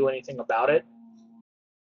nobody knew anything about it.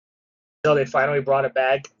 Until they finally brought it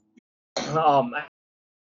back.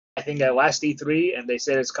 I think at last E3, and they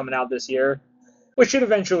said it's coming out this year, which it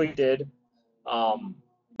eventually did.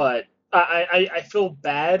 But I feel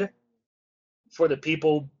bad for the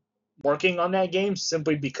people working on that game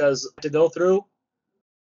simply because to go through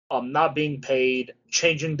not being paid,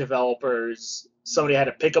 changing developers, somebody had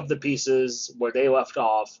to pick up the pieces where they left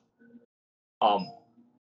off.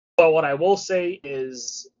 But what I will say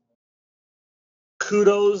is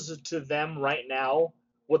kudos to them right now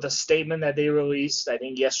with a statement that they released, I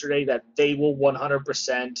think yesterday, that they will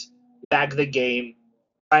 100% back the game,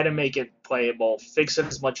 try to make it playable, fix it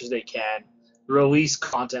as much as they can, release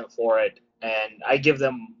content for it. And I give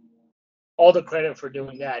them all the credit for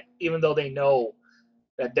doing that, even though they know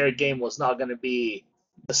that their game was not going to be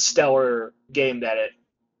the stellar game that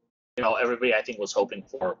everybody I think was hoping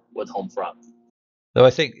for with Homefront. Though I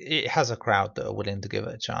think it has a crowd that are willing to give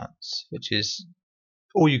it a chance, which is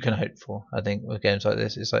all you can hope for. I think with games like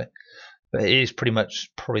this, but it is pretty much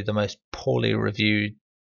probably the most poorly reviewed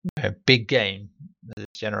big game of this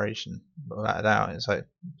generation, without a doubt. It's like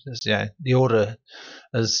the Order,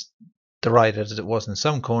 as derided as it was in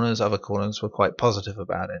some corners, other corners were quite positive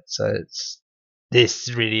about it. So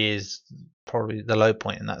this really is probably the low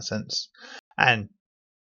point in that sense, and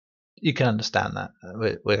you can understand that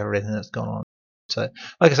with everything that's gone on. So,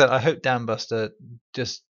 like I said, I hope Dambuster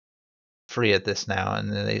just free of this now,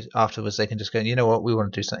 and then afterwards they can just go, you know what, we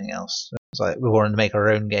want to do something else. It's like we want to make our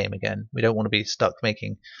own game again. We don't want to be stuck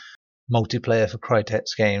making multiplayer for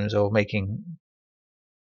Crytek's games or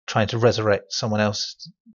trying to resurrect someone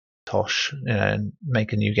else's Tosh, and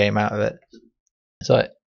make a new game out of it. So,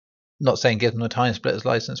 not saying give them the Time Splitters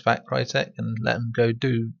license back, Crytek, and let them go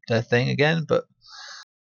do their thing again, but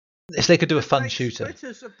if they could do a fun shooter.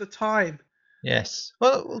 Splitters of the time. Yes.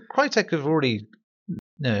 Well, Crytek have already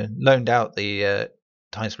loaned out the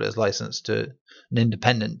Time Splitters license to an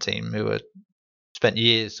independent team who spent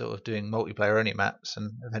years sort of doing multiplayer only maps,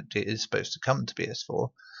 and eventually it is supposed to come to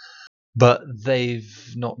PS4. But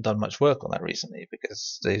they've not done much work on that recently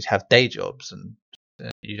because they have day jobs and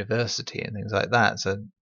university and things like that, so not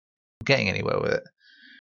getting anywhere with it.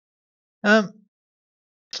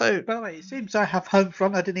 So, by the way, it seems I have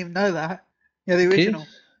Homefront. I didn't even know that. Yeah, the original.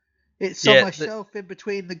 It's on my shelf in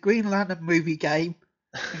between the Green Lantern movie game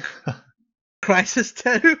Crisis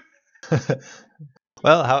 2.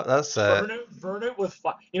 Well, that's Burn it with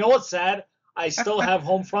fire. You know what's sad? I still have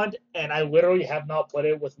Homefront, and I literally have not played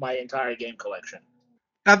it with my entire game collection.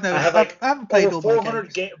 I haven't played over all 400 my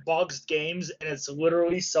games. boxed games, and it's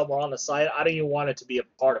literally somewhere on the side. I don't even want it to be a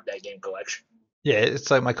part of that game collection. Yeah,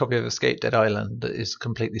 it's like my copy of Escape Dead Island that is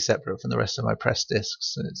completely separate from the rest of my press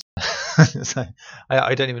discs. So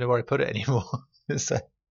I don't even know where I put it anymore. So,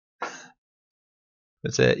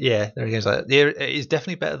 but yeah, there he goes. Like, it is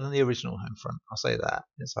definitely better than the original Homefront. I'll say that.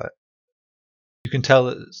 It's like you can tell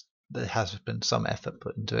that there has been some effort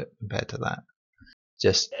put into it compared to that.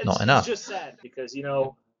 Just not enough. It's just sad because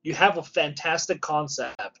you have a fantastic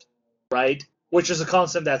concept, right? Which is a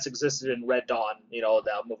concept that's existed in Red Dawn.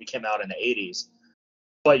 That movie came out in the 80s.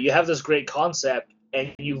 But you have this great concept,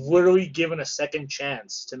 and you've literally given a second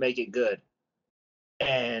chance to make it good.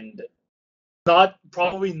 And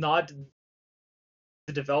probably not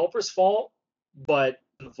the developer's fault, but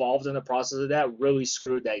involved in the process of that really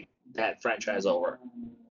screwed that franchise over.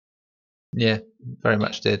 Yeah, very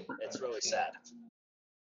much did. It's really sad.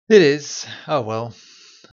 It is. Oh well.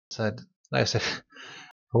 So, like I said,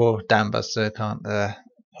 poor Dambuster can't,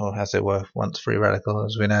 or as it were, once Free Radical,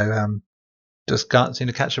 as we know, just can't seem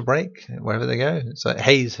to catch a break wherever they go. It's like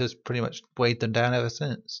Hayes has pretty much weighed them down ever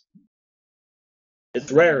since.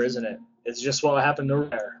 It's rare, isn't it? It's just what happened to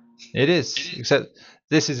Rare. It is, except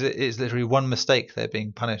this is literally one mistake they're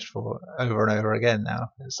being punished for over and over again now.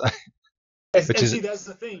 It's like, see, that's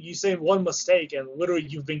the thing. You say one mistake, and literally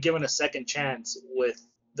you've been given a second chance with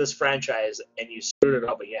this franchise, and you screwed it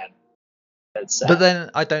up again. That's sad. But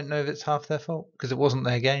then I don't know if it's half their fault because it wasn't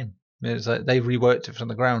their game. It's like they reworked it from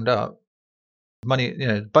the ground up.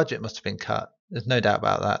 Money, budget must have been cut. There's no doubt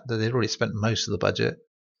about that. That they'd already spent most of the budget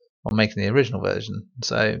on making the original version.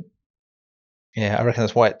 So, yeah, I reckon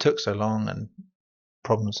that's why it took so long and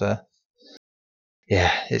problems are.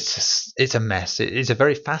 Yeah, it's a mess. It's a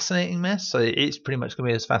very fascinating mess. So it's pretty much going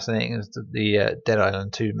to be as fascinating as the Dead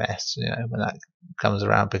Island 2 mess, when that comes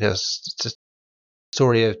around, because it's just a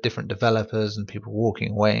story of different developers and people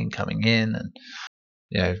walking away and coming in,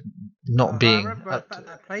 and not being. I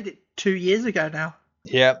played it 2 years ago now.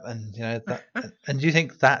 Yeah, and that, and you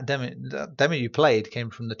think that demo you played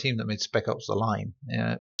came from the team that made Spec Ops: The Line,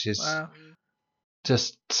 which is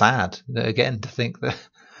just sad again to think that.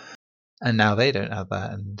 And now they don't have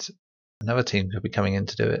that, and another team could be coming in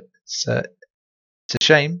to do it. It's a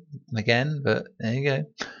shame, again, but there you go.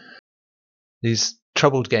 These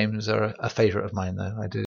troubled games are a favourite of mine, though. I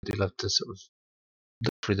do love to sort of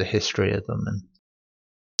look through the history of them and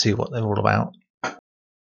see what they're all about.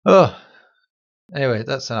 Oh, anyway,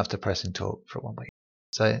 that's enough depressing talk for 1 week.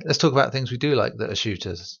 So let's talk about things we do like that are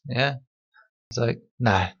shooters. Yeah, it's like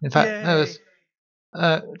in fact,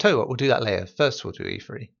 tell you what, we'll do that later. First, we'll do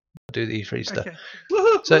E3. Do the E3 stuff.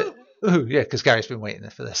 Okay. So, yeah, because Gary's been waiting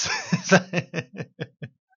for this.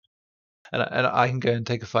 and I can go and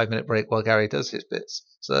take a 5-minute break while Gary does his bits.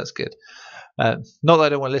 So that's good. Not that I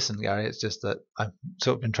don't want to listen, Gary. It's just that I've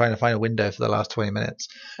sort of been trying to find a window for the last 20 minutes.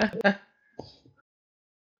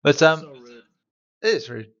 But so rude. It is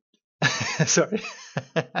rude. Sorry.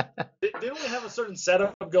 Didn't we have a certain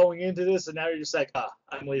setup going into this, and now you're just like,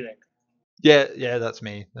 I'm leaving? Yeah, that's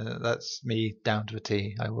me. That's me down to a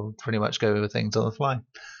T. I will pretty much go over things on the fly.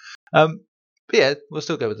 But yeah, we'll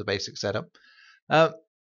still go with the basic setup.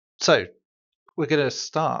 So we're going to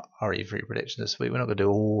start our E3 prediction this week. We're not going to do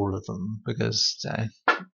all of them because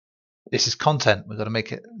this is content. We've got to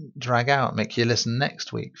make it drag out, make you listen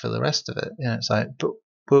next week for the rest of it.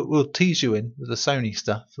 But we'll tease you in with the Sony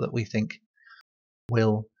stuff that we think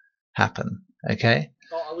will happen. Okay.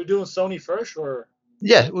 Are we doing Sony first, or?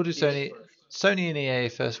 Yeah, we'll do Sony. Sony and EA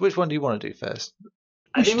first. Which one do you want to do first?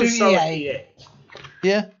 I think we start with EA.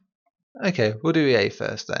 Yeah? Okay, we'll do EA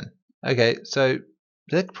first then. Okay, so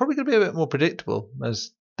they're probably going to be a bit more predictable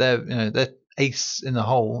as their ace in the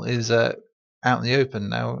hole is out in the open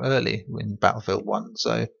now early in Battlefield 1.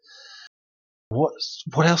 So what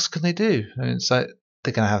else can they do? I mean, so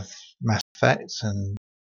they're going to have Mass Effect and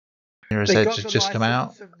Mirror's Edge has just come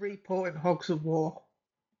out. Reporting Hogs of War.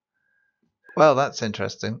 Well, that's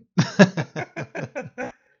interesting.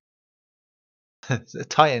 It's a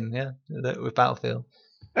tie-in, yeah, with Battlefield.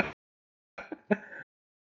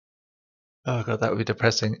 Oh god, that would be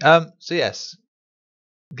depressing. So yes,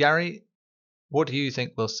 Gary, what do you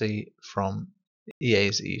think we'll see from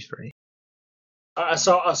EA's E3?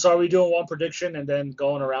 So are we doing one prediction and then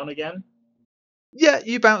going around again? Yeah,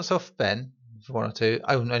 you bounce off Ben for 1 or 2.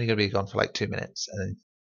 I'm only going to be gone for like 2 minutes, and then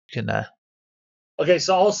you can. Okay,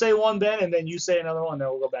 so I'll say one, Ben, and then you say another one, and then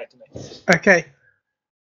we'll go back to me. Okay.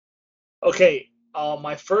 Okay,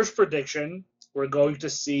 my first prediction we're going to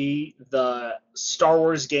see the Star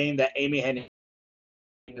Wars game that Amy Hennig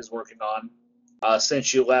is working on since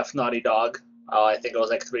she left Naughty Dog. I think it was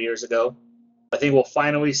like 3 years ago. I think we'll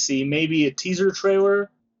finally see maybe a teaser trailer.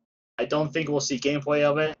 I don't think we'll see gameplay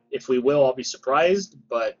of it. If we will, I'll be surprised,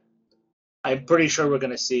 but I'm pretty sure we're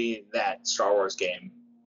going to see that Star Wars game.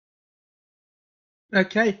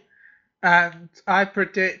 Okay. And I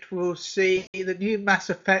predict we'll see the new Mass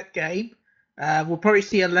Effect game. We'll probably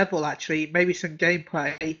see a level, actually, maybe some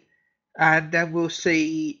gameplay. And then we'll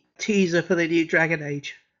see a teaser for the new Dragon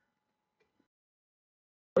Age.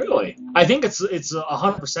 Really? I think it's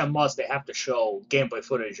 100% must. They have to show gameplay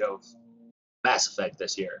footage of Mass Effect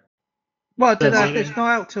this year. Well, I don't know if it's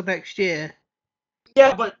not out till next year.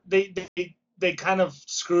 Yeah, but they kind of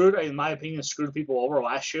screwed, in my opinion, screwed people over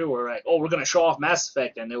last year. We're like, oh, we're going to show off Mass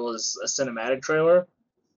Effect, and it was a cinematic trailer.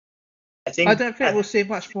 I don't think we'll see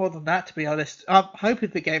much more than that, to be honest. I'm hoping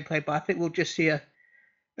for gameplay, but I think we'll just see a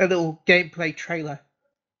little gameplay trailer.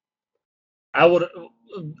 I would,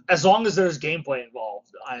 as long as there's gameplay involved,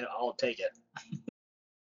 I'll take it.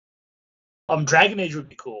 Dragon Age would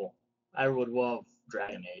be cool. I would love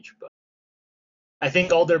Dragon Age, but I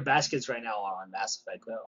think all their baskets right now are on Mass Effect,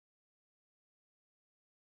 though.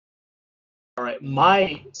 All right,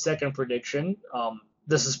 my second prediction.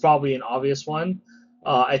 This is probably an obvious one.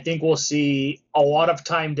 I think we'll see a lot of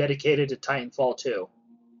time dedicated to Titanfall 2.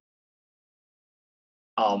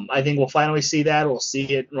 I think we'll finally see that. We'll see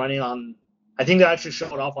it running on. I think they actually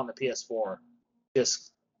showed off on the PS4.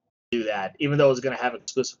 Just do that, even though it's going to have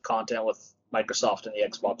exclusive content with Microsoft and the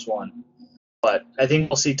Xbox One. But I think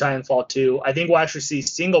we'll see Titanfall 2. I think we'll actually see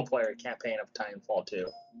single-player campaign of Titanfall 2,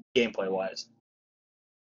 gameplay-wise.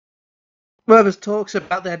 Well, there's talks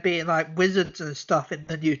about there being like wizards and stuff in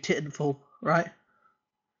the new Titanfall, right?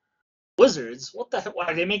 Wizards? What the hell?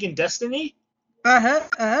 Are they making Destiny? I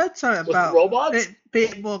heard something with about robots? It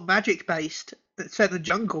being more magic-based. It's set in the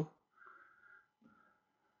jungle.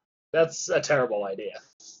 That's a terrible idea.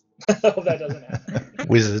 I hope that doesn't happen.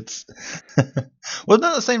 Wizards. Wasn't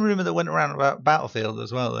that the same rumor that went around about Battlefield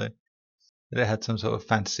as well, though? That it had some sort of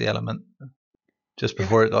fantasy element just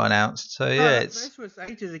before it got announced. So yeah, this was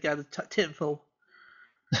ages ago. The Titanfall.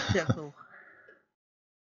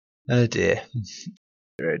 Oh dear.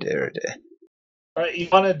 Oh dear. All right, you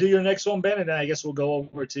want to do your next one, Ben, and then I guess we'll go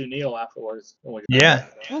over to Neil afterwards. Yeah.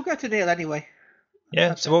 We'll go to Neil anyway.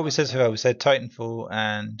 Yeah. So what we said so far, we said Titanfall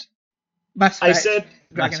and Mass Effect. I said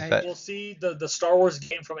Mass Effect. We'll see the Star Wars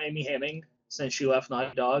game from Amy Hennig since she left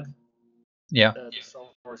Naughty Dog. Yeah. The Star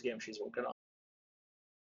Wars game she's working on.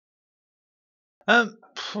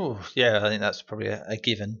 Yeah, I think that's probably a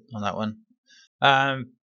given on that one.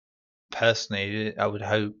 Personally, I would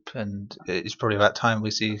hope, and it's probably about time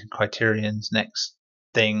we see Criterion's next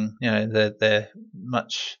thing. You know, they're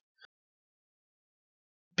much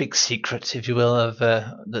big secret, if you will, of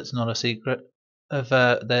that's not a secret of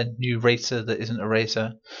their new racer that isn't a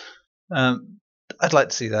racer. I'd like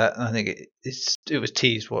to see that, and I think it was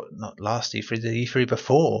teased not last E3, the E3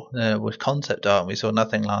 before with concept art. And we saw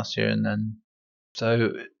nothing last year, and then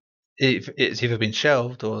so if it's either been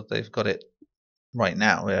shelved or they've got it right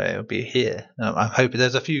now, it'll be here. I'm hoping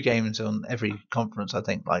there's a few games on every conference, I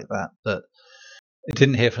think, like that I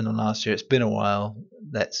didn't hear from them last year. It's been a while.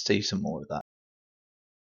 Let's see some more of that.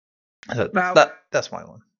 So that's my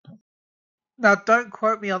one. Now, don't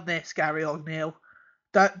quote me on this, Gary or Neil.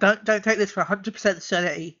 Don't take this for 100%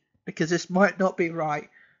 certainty, because this might not be right.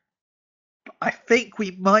 But I think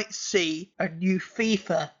we might see a new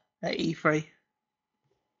FIFA at E3.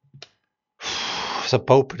 It's a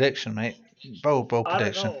bold prediction, mate. Bold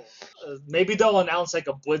prediction. I don't know. Maybe they'll announce like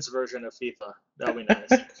a Blitz version of FIFA. That'll be nice.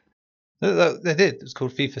 They did. It was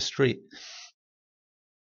called FIFA Street.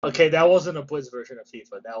 Okay, that wasn't a Blitz version of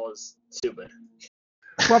FIFA. That was stupid.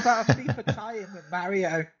 What about a FIFA tie-in with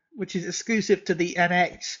Mario, which is exclusive to the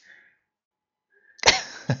NX?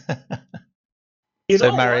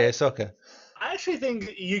 So Mario Soccer. I actually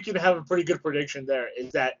think you can have a pretty good prediction there,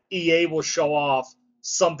 is that EA will show off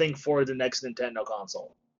something for the next Nintendo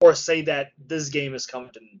console. Or say that this game is coming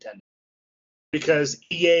to Nintendo. Because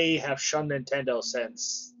EA have shunned Nintendo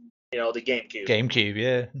since, the GameCube. GameCube,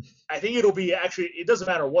 yeah. I think it'll be it doesn't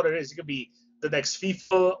matter what it is. It could be the next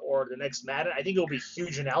FIFA or the next Madden. I think it'll be a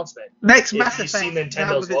huge announcement. Next Mass Effect. You see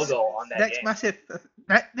Nintendo's logo on that game.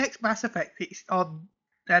 Next Mass Effect on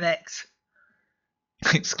NX.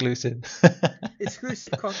 Exclusive.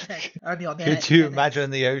 Exclusive content only on NX. Could you imagine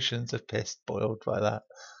the oceans of piss boiled by that?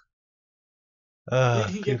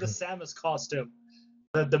 You can get the Samus costume,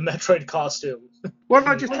 the Metroid costume. Why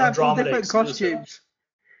not just have all different costumes?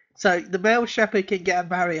 So the male shepherd can get a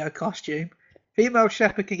Mario costume, female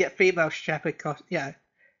shepherd can get female shepherd costume.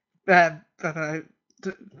 I don't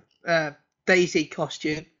know, Daisy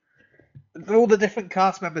costume. All the different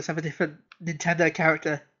cast members have a different Nintendo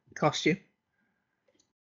character costume.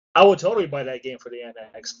 I would totally buy that game for the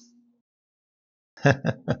NX.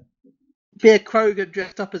 Be a Krogan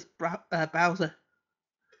dressed up as Bowser.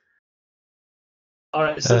 All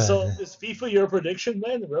right, so is FIFA your prediction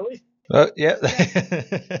then? Really? Yeah.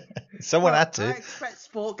 Someone had to. I expect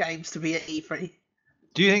sport games to be at E3.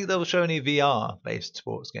 Do you think they'll show any VR-based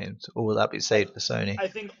sports games, or will that be saved for Sony? I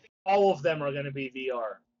think all of them are going to be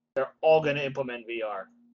VR. They're all going to implement VR.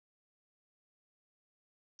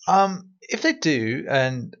 If they do,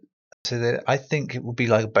 and so I think it will be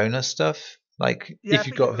like bonus stuff. Like if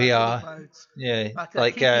you've got VR, modes. yeah,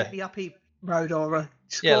 like the uppy mode or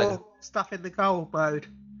score stuff in the goal mode.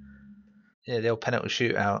 Yeah, the old penalty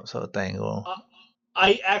shootout sort of thing, or.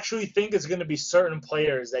 I actually think it's going to be certain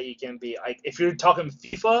players that you can be. Like, if you're talking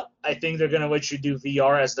FIFA, I think they're going to let you do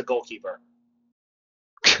VR as the goalkeeper.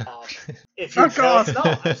 If you're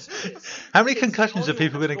How many concussions are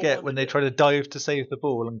people going to get when they try to dive to save the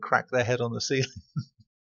ball and crack their head on the ceiling?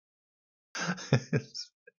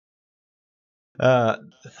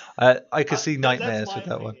 I could see nightmares with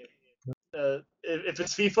that one. If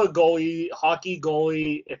it's FIFA goalie, hockey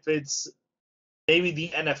goalie, if it's maybe the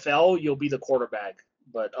NFL, you'll be the quarterback.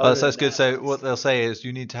 But so that's good. So what they'll say is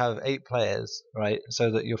you need to have 8 players, right?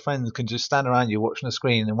 So that your friends can just stand around you watching the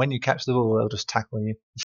screen, and when you catch the ball, they'll just tackle you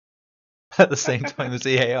at the same time as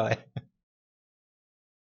the AI.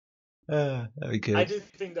 That'd be good. I do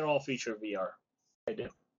think they're all feature VR. I do.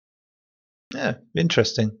 Yeah,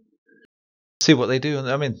 interesting. See what they do.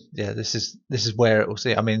 I mean, yeah, this is where it will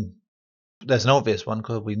see. I mean, there's an obvious one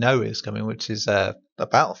because we know is coming, which is the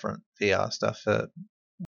Battlefront VR stuff.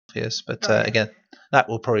 Obvious, but again, that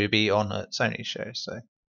will probably be on a Sony show. So,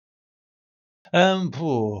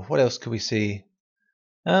 what else could we see?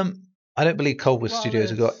 I don't believe Coldwood Studios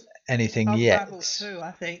have got anything yet. Too,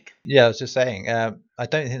 I think. Yeah, I was just saying. I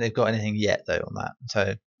don't think they've got anything yet though on that.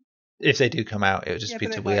 So, if they do come out, it would just be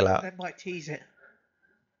to wheel out. They might tease it.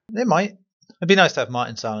 They might. It'd be nice to have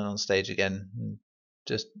Martin Simon on stage again, and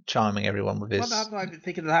just charming everyone with his. Well, I'm not even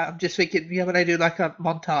thinking of that. I'm just thinking, when they do like a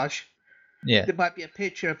montage. Yeah. There might be a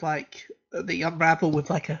picture of like the Unravel with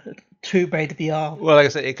like a Tomb Raider VR. Well, like I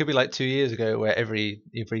said, it could be like 2 years ago where every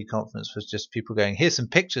conference was just people going, "Here's some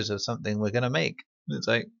pictures of something we're going to make." And it's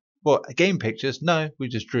like, what, game pictures? No, we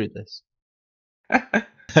just drew this.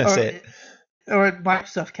 That's it. Or in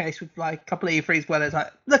Microsoft case with like a couple of E3s where there's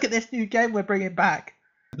like, look at this new game we're bringing back.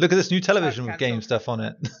 Look at this new television with game stuff on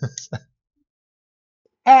it.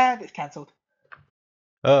 And it's cancelled.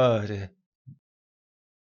 Oh dear.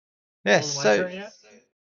 Yes, so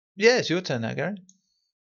yeah, it's your turn now, Gary.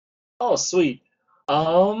 Oh, sweet.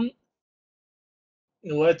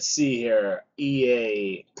 Let's see here.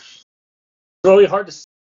 EA. It's really hard to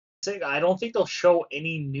say. I don't think they'll show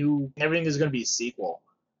any new. Everything is going to be a sequel.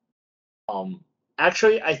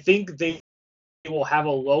 Actually, I think they will have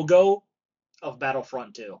a logo of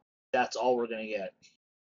Battlefront 2. That's all we're going to get.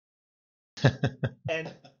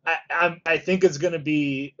 And I think it's going to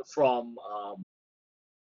be from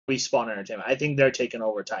Respawn Entertainment. I think they're taking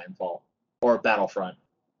over Titanfall or Battlefront.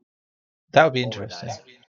 That would be interesting.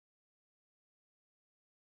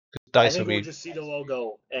 I think we'll just see the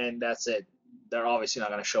logo and that's it. They're obviously not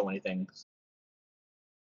going to show anything.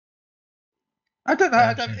 I don't know.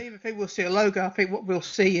 I don't even think we'll see a logo. I think what we'll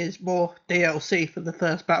see is more DLC for the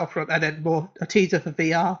first Battlefront and then a teaser for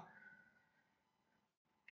VR.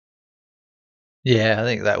 Yeah, I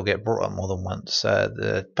think that will get brought up more than once.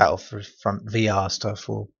 The Battlefront VR stuff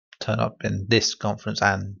will turn up in this conference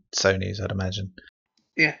and Sony's, I'd imagine.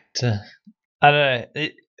 Yeah. I don't know.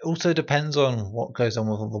 It also depends on what goes on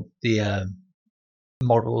with all the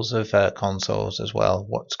models of consoles as well.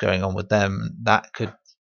 What's going on with them? That could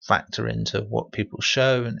factor into what people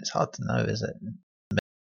show, and it's hard to know, is it?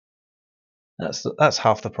 That's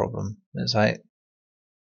half the problem. It's like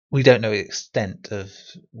we don't know the extent of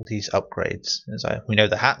these upgrades. It's like we know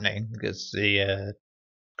they're happening because the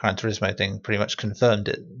Gran Turismo thing pretty much confirmed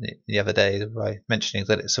it the other day by mentioning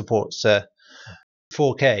that it supports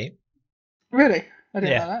 4K. Really? I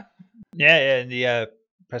didn't know that. Yeah. In the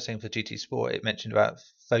pressing for GT Sport, it mentioned about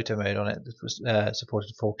photo mode on it that was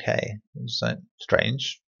supported 4K. It's like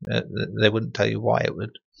strange. They wouldn't tell you why it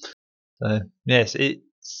would. So yes, it's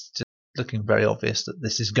just looking very obvious that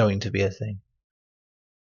this is going to be a thing.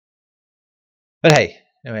 But hey,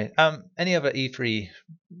 anyway, any other E3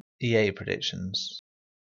 EA predictions?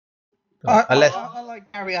 I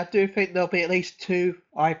like Gary. I do think there'll be at least 2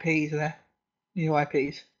 IPs there, new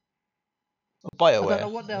IPs. I don't know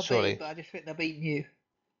BioWare, what they'll surely. be, but I just think they'll be new.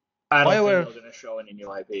 I don't BioWare- think they're going to show any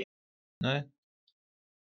new IP. No?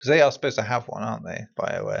 Because they are supposed to have one, aren't they?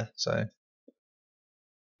 BioWare, so...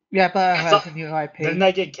 Yeah, but I has thought- a new IP. Didn't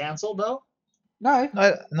that get cancelled though? No.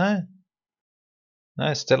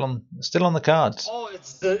 No, still on the cards. Oh,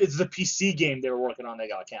 it's the PC game they were working on that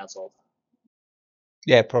got cancelled.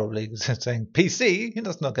 Yeah, probably saying PC.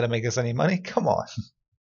 That's not going to make us any money. Come on.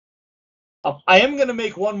 I am going to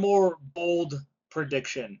make one more bold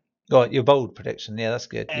prediction. Got your bold prediction. Yeah, that's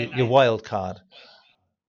good. And Your wild card.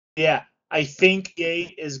 Yeah, I think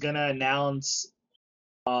EA is going to announce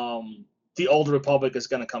the Old Republic is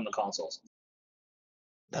going to come to consoles.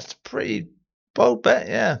 That's a pretty bold bet.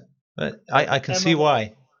 Yeah, but I can see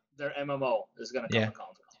why. Their MMO is going to come to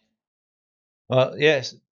consoles. Well,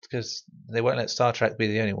 yes, because they won't let Star Trek be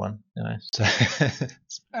the only one. So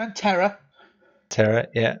And Terra. Terra,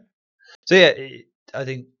 yeah. So yeah, I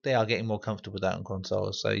think they are getting more comfortable with that on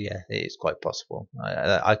consoles. So yeah, it is quite possible.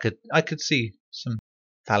 I could see some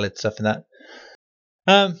valid stuff in that.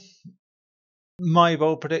 My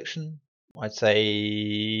bold prediction, I'd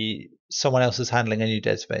say someone else is handling a new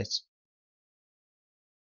Dead Space.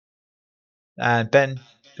 And Ben,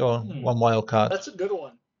 go on, one wild card. That's a good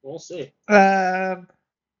one. We'll see. I'm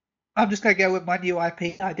just going to go with my new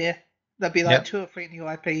IP idea. There'll be like 2 or 3 new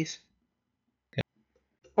IPs.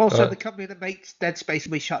 Also, the company that makes Dead Space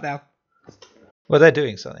will be shut down. Well, they're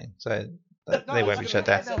doing something, so they won't be shut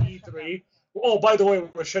down. E3. Oh, by the way,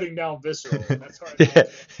 we're shutting down Visceral. That's right. Yeah,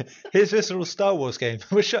 here's Visceral Star Wars game.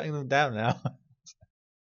 We're shutting them down now.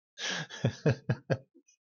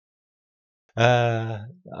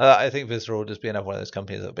 I think Visceral will just be another one of those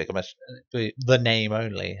companies that will be the name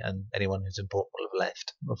only, and anyone who's important will have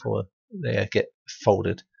left before they get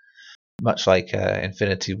folded, much like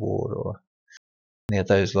Infinity Ward or any of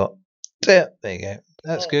those lot. So, yeah, there you go.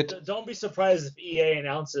 That's good. Don't be surprised if EA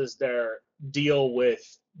announces their deal with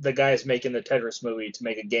the guys making the Tetris movie to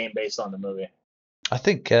make a game based on the movie. I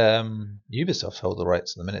think Ubisoft hold the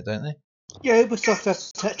rights at the minute, don't they? Yeah, Ubisoft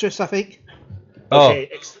has Tetris, I think. Okay,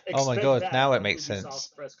 oh my god, now it makes Ubisoft sense.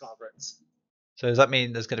 Press conference. So does that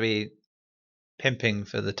mean there's going to be pimping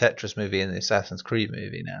for the Tetris movie and the Assassin's Creed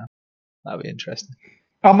movie now? That'd be interesting.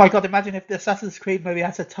 Oh my god, imagine if the Assassin's Creed movie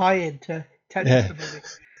has a tie-in to Tetris the movie.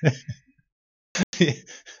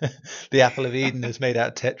 The Apple of Eden is made out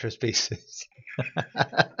of Tetris pieces.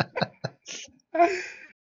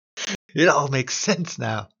 It all makes sense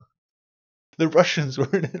now. The Russians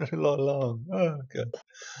were in it all along. Oh god.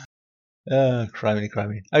 Criminy.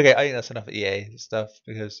 Okay, I think that's enough EA stuff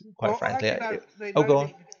because, quite frankly, go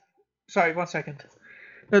on. Sorry, 1 second.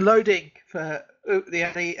 The loading for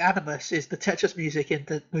the Animus is the Tetris music in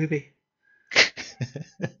the movie.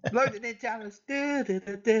 Loading into Animus.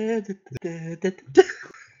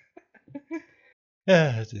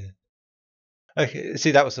 Yeah, dear. Okay,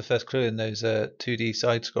 see, that was the first clue in those 2D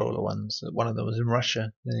side-scroller ones. One of them was in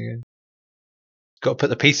Russia. There you go. Got to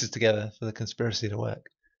put the pieces together for the conspiracy to work.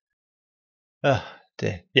 Oh,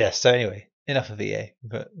 dear. Yes, so anyway, enough of EA.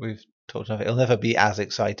 But we've talked enough. It'll never be as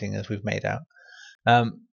exciting as we've made out.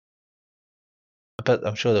 But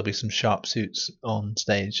I'm sure there'll be some sharp suits on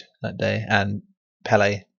stage that day. And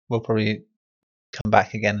Pele will probably come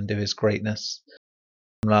back again and do his greatness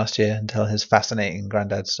from last year and tell his fascinating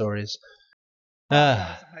granddad stories.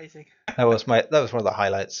 That's amazing. That was one of the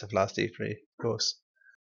highlights of last E3, of course.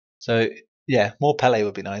 So yeah, more Pele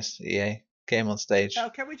would be nice. EA, get him on stage. Now,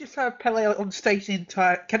 can we just have Pele on stage the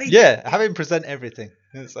entire? Can he? Yeah, have him present everything.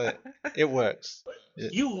 It's like, it works. Yeah.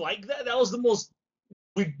 You like that? That was the most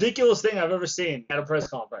ridiculous thing I've ever seen at a press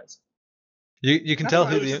conference. You can tell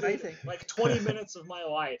who amazing. Like 20 minutes of my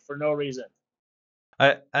life for no reason.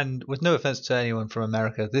 And with no offense to anyone from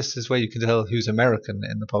America, this is where you can tell who's American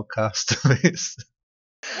in the podcast.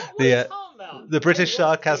 The British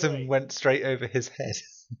sarcasm went straight over his head.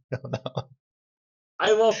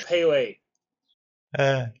 I love Pele.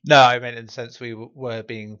 No, I meant in the sense we were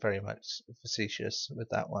being very much facetious with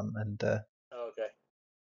that one and Okay.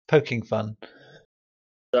 poking fun.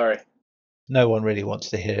 Sorry. No one really wants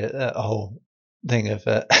to hear a whole thing of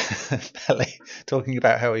Pele talking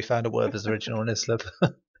about how he found a word as original in Islip.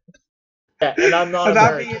 Yeah, and I'm not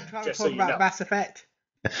American, trying to just talk so you about know. Mass Effect.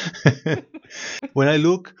 When I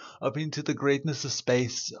look up into the greatness of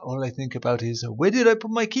space, all I think about is, where did I put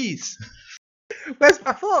my keys? Where's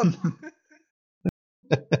my phone?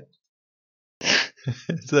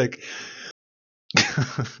 It's like,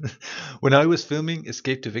 when I was filming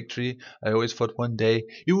Escape to Victory, I always thought one day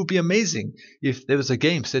it would be amazing if there was a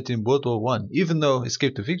game set in World War One, even though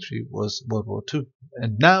Escape to Victory was World War Two.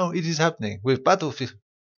 And now it is happening with Battlefield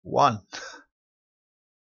 1.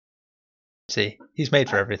 See, he's made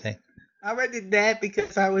for everything. I went in there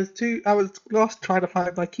because I was lost trying to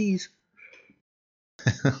find my keys.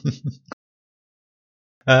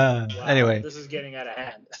 Wow, Anyway, this is getting out of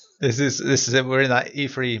hand. this is it. We're in that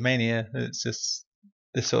E3 mania. It's just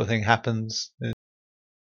this sort of thing happens.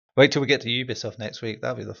 Wait till we get to Ubisoft next week.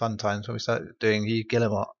 That'll be the fun times when we start doing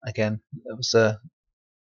Guillemot again. That was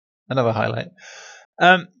another highlight.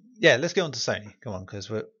 Yeah, let's get on to Sony. Come on,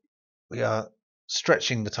 because we are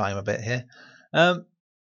stretching the time a bit here.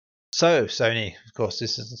 So Sony, of course,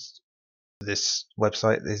 this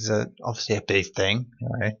website is obviously a big thing.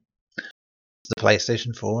 Right? The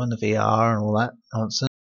PlayStation 4 and the VR and all that nonsense.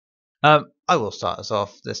 I will start us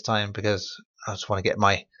off this time because I just want to get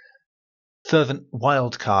my fervent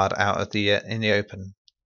wild card out of the in the open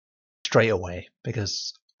straight away,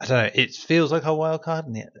 because I don't know, it feels like a wild card,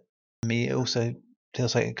 and yet to me it also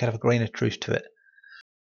feels like it could have a grain of truth to it.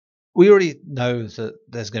 We already know that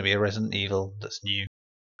there's going to be a Resident Evil that's new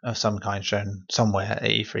of some kind shown somewhere at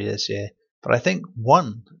E3 this year, but I think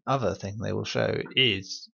one other thing they will show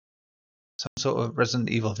is some sort of Resident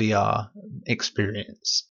Evil VR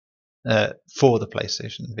experience for the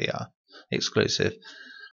PlayStation VR exclusive.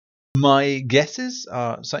 My guesses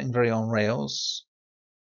are something very on rails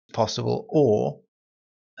possible, or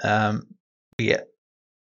we get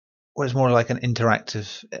what is more like an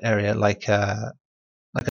interactive area, like a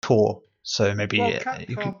tour. So maybe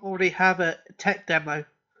Capcom already have a tech demo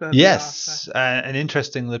for yes, VR, so. And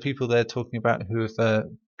interesting, the people they're talking about who have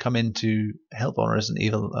come in to help on Resident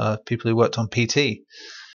Evil are people who worked on PT.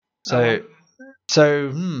 So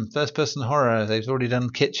first person horror, they've already done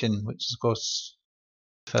Kitchen, which is of course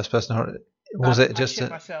first person horror. Was it just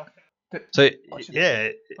myself? So yeah,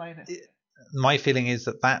 my feeling is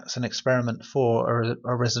that that's an experiment for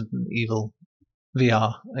a Resident Evil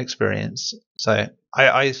VR experience. So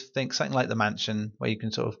I think something like The Mansion, where you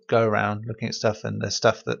can sort of go around looking at stuff, and there's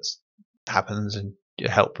stuff that happens and you're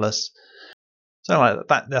helpless. Something like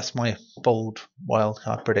that. That's my bold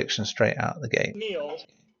wildcard prediction straight out of the gate. Neil,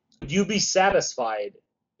 would you be satisfied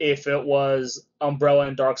if it was Umbrella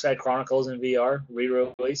and Darkside Chronicles in VR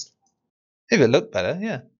re-released? If it looked better,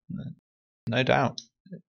 yeah, no doubt.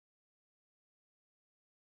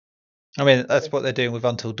 I mean, that's what they're doing with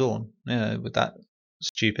Until Dawn, with that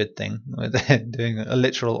stupid thing where they're doing a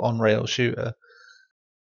literal on-rail shooter.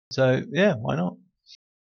 So yeah, why not?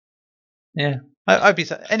 Yeah, I'd be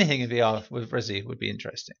anything in VR with Resi would be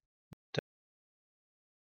interesting.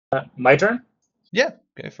 My turn? Yeah,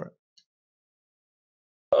 go for it.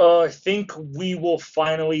 I think we will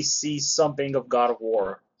finally see something of God of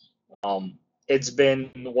War. It's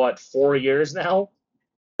been 4 years now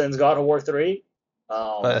since God of War 3.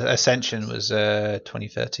 Ascension was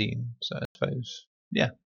 2013, so I suppose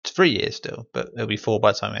it's 3 years still, but it'll be 4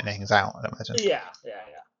 by the time anything's out, I imagine. Yeah.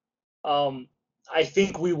 I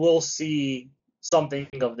think we will see something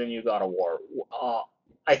of the new God of War.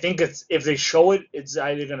 I think if they show it, it's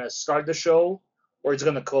either gonna start the show or it's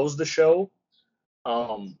gonna close the show.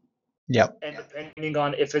 Yep. And depending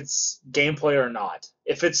on if it's gameplay or not.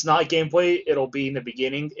 If it's not gameplay, it'll be in the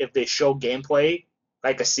beginning. If they show gameplay,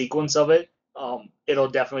 like a sequence of it, it'll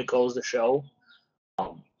definitely close the show.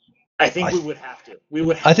 I think we would have to. We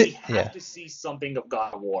would have to see something of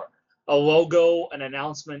God of War. A logo, an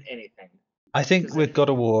announcement, anything. I think with God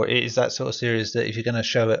of War, it is that sort of series that if you're going to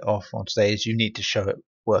show it off on stage, you need to show it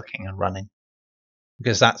working and running.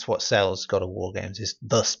 Because that's what sells God of War games, is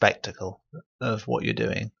the spectacle of what you're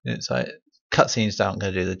doing. It's like cutscenes aren't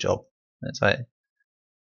going to do the job. It's like,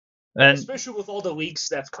 and especially with all the leaks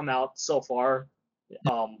that's come out so far,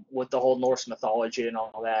 with the whole Norse mythology and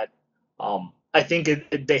all that, I think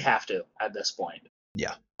they have to at this point.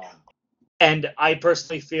 Yeah. And I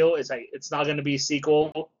personally feel it's not going to be a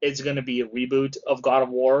sequel. It's going to be a reboot of God of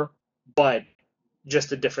War, but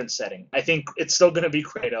just a different setting. I think it's still going to be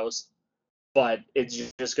Kratos, but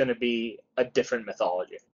it's just going to be a different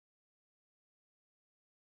mythology.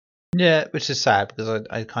 Yeah, which is sad because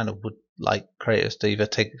I kind of would like Kratos to either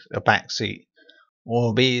take a backseat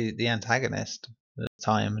or be the antagonist at the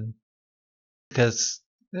time, and because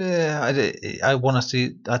I want to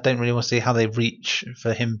see. I don't really want to see how they reach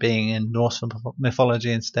for him being in Norse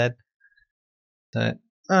mythology instead. So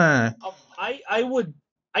I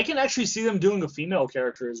can actually see them doing a female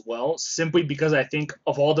character as well, simply because I think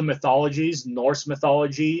of all the mythologies, Norse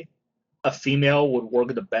mythology, a female would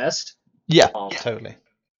work the best. Yeah, totally.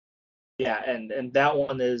 Yeah, and that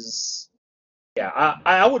one is,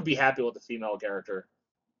 I would be happy with a female character,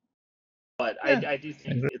 but I do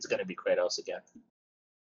think it's going to be Kratos again.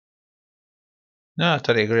 No, I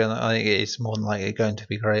totally agree on that. I think it's more than likely going to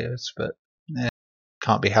be Kratos, but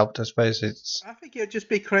can't be helped, I suppose. I think it'll just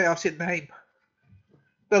be Kratos in name.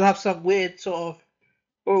 they'll have some weird sort of,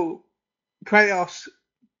 oh, Kratos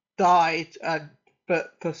died,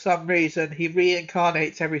 but for some reason he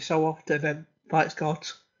reincarnates every so often and fights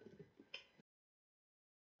gods.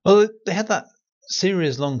 Well, they had that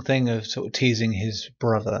series-long thing of sort of teasing his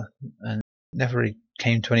brother, and never really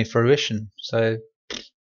came to any fruition. So,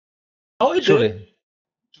 Oh, it surely, did.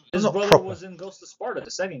 His not brother proper. was in Ghost of Sparta,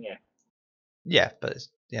 the second game. Yeah, but it's,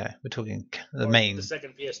 we're talking the Or main. The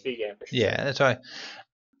second PSP game. Yeah, that's right.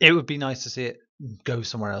 It would be nice to see it go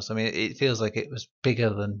somewhere else. I mean, it feels like it was bigger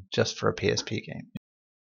than just for a PSP game.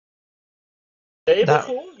 It'd That-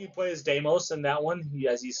 be cool. You play as Deimos in that one,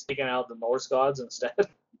 as he's taking out the Norse gods instead.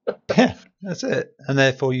 Yeah, that's it. And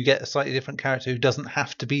therefore, you get a slightly different character who doesn't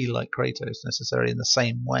have to be like Kratos necessarily in the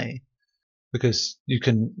same way, because you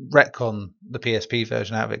can retcon the PSP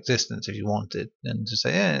version out of existence if you wanted, and just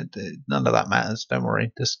say, yeah, none of that matters. Don't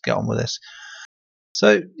worry, just get on with this.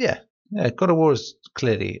 So yeah, God of War is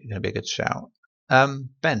clearly going to be a good shout.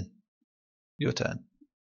 Ben, your turn.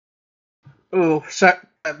 Oh, so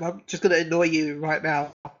I'm just going to annoy you right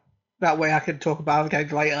now. That way I can talk about it again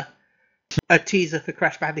later. A teaser for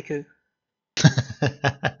Crash Bandicoot.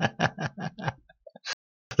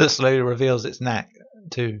 That slowly reveals its knack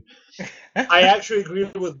too. I actually agree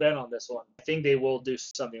with Ben on this one. I think they will do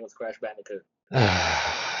something with Crash Bandicoot. No,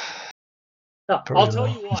 Probably I'll tell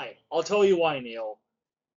will. you why. I'll tell you why, Neil.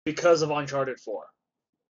 Because of Uncharted 4.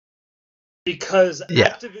 Because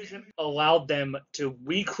Yeah. Activision allowed them to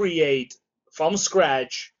recreate from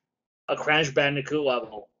scratch a Crash Bandicoot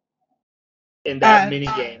level in that mini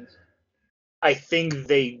game. I think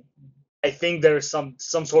there's some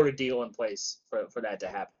sort of deal in place for that to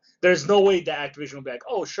happen. There's no way that Activision will be like,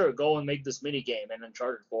 oh sure, go and make this mini game in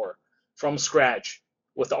Uncharted 4 from scratch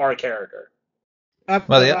with our character. I've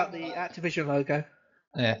Well, got yeah. about the Activision logo.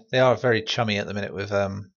 Yeah, they are very chummy at the minute with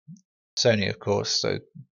Sony, of course. So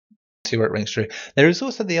see where it rings true. There is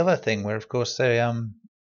also the other thing where, of course, they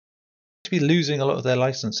to be losing a lot of their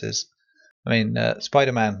licenses. I mean,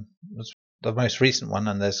 Spider-Man was the most recent one,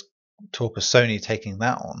 and there's talk of Sony taking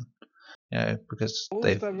that on. Because What was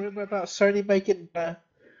they've the rumor about Sony making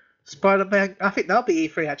Spider-Man? I think that'll be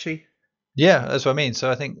E3 actually. Yeah, that's what I mean.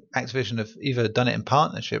 So I think Activision have either done it in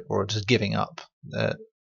partnership or just giving up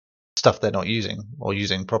stuff they're not using or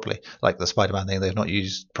using properly. Like the Spider-Man thing, they've not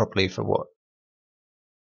used properly for what,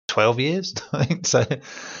 12 years? I think so.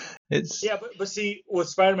 It's Yeah, but see, with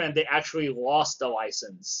Spider-Man, they actually lost the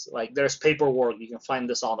license. Like, there's paperwork. You can find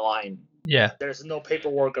this online. yeah. There's no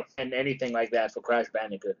paperwork and anything like that for Crash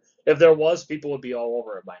Bandicoot. If there was, people would be all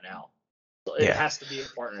over it by now. So it Yeah. has to be a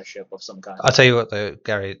partnership of some kind. I'll tell you what, though,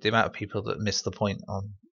 Gary, the amount of people that miss the point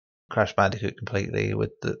on Crash Bandicoot completely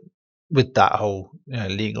with that whole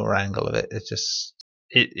legal wrangle of it,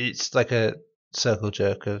 it's like a circle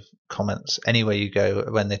jerk of comments anywhere you go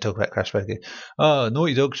when they talk about Crash Bandicoot. Oh,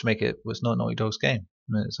 Naughty Dog should make it. Well, it's not Naughty Dog's game.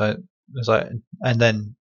 And it's like, and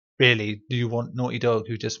then really, do you want Naughty Dog,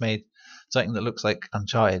 who just made something that looks like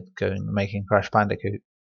Uncharted, going and making Crash Bandicoot?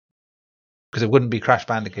 Because it wouldn't be Crash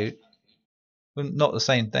Bandicoot. Not the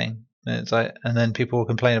same thing. And it's like, and then people will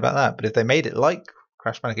complain about that. But if they made it like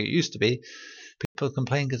Crash Bandicoot used to be, people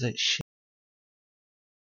complain because it's shit.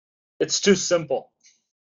 It's too simple.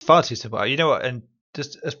 Far too simple. You know what? And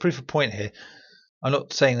just as proof of point here, I'm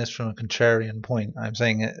not saying this from a contrarian point. I'm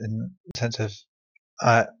saying it in the sense of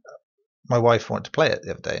my wife wanted to play it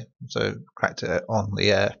the other day, so cracked it on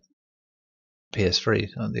the PS3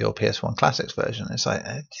 on the old PS1 Classics version. It's like,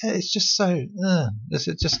 it's just so there's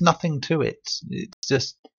just nothing to it. It's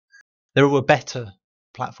just there were better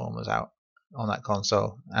platformers out on that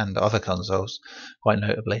console and other consoles, quite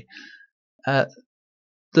notably. It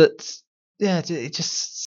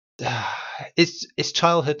just it's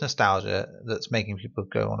childhood nostalgia that's making people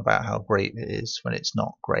go on about how great it is when it's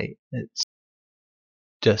not great. It's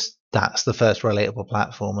just that's the first relatable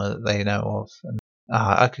platformer that they know of. And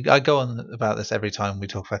I go on about this every time we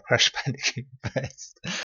talk about Crash Bandicoot.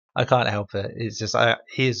 I can't help it. It's just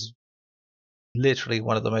he is literally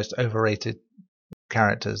one of the most overrated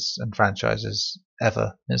characters and franchises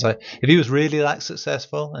ever. It's like, if he was really that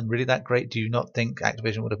successful and really that great, do you not think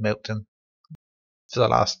Activision would have milked him for the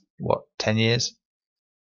last 10 years?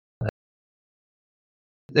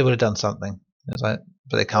 They would have done something. It's like,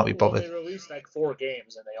 but they can't be bothered. Well, they released like 4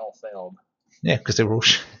 games and they all failed. Yeah, because they were all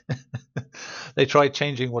they tried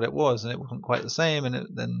changing what it was and it wasn't quite the same, and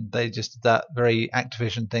then they just did that very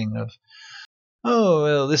Activision thing of, oh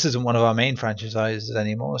well, this isn't one of our main franchises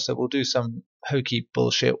anymore, so we'll do some hokey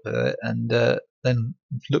bullshit with it, and then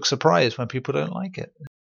look surprised when people don't like it.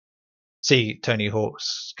 See Tony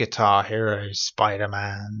Hawk's Guitar Hero,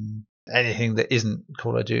 Spider-Man, anything that isn't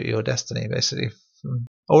Call of Duty or Destiny, basically, from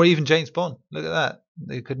Or even James Bond. Look at that.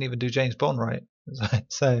 They couldn't even do James Bond right.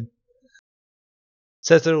 So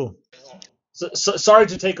says it all. So, sorry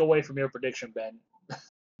to take away from your prediction, Ben.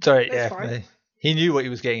 Sorry, That's yeah. fine. He knew what he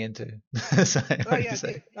was getting into. So, Oh yeah,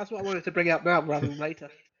 that's what I wanted to bring up now rather than later.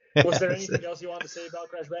 Was there anything else you wanted to say about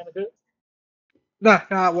Crash Bandicoot? No,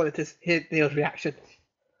 I wanted to hear Neil's reaction.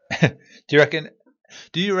 Do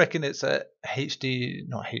you reckon it's a HD,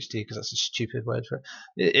 not HD because that's a stupid word for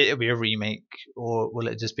it. It'll be a remake, or will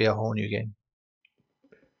it just be a whole new game?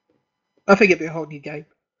 I think it'd be a whole new game.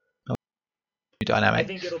 New dynamic. I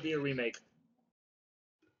think it'll be a remake.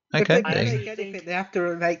 Okay. If they remake anything, they have to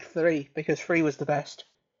remake 3 because 3 was the best.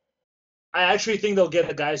 I actually think they'll get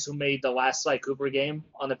the guys who made the last Sly Cooper game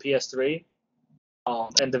on the PS3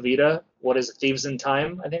 and the Vita. What is it, Thieves in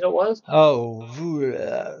Time? I think it was. Oh,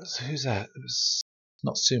 who's that? It was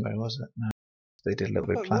not Sumo, was it? No, they did Little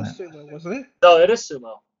Big Planet. It was Sumo, wasn't it? No, it is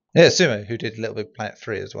Sumo. Yeah, Sumo, who did Little Big Planet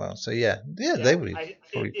 3 as well. So yeah, they would.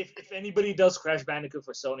 If anybody does Crash Bandicoot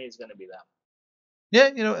for Sony, it's going to be them. Yeah,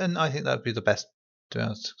 and I think that would be the best. To be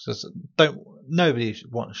honest,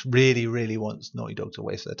 nobody really wants Naughty Dog to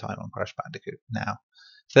waste their time on Crash Bandicoot now.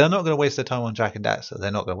 If they're not going to waste their time on Jak and Daxter, they're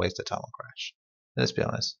not going to waste their time on Crash. Let's be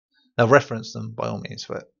honest. They'll reference them by all means,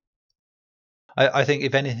 but I think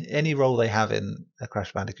if any role they have in a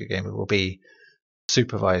Crash Bandicoot game, it will be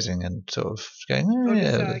supervising and sort of going.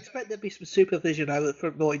 I expect there'd be some supervision over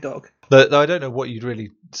from Naughty Dog. But I don't know what you'd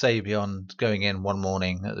really say beyond going in one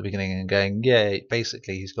morning at the beginning and going, yeah,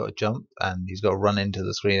 basically he's got to jump and he's got to run into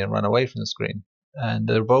the screen and run away from the screen. And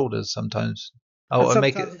the boulders sometimes. And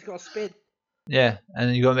sometimes he's got to spin. Yeah,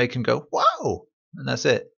 and you got to make him go, wow, and that's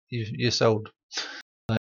it. You're sold.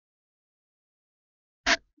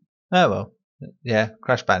 Oh well, yeah,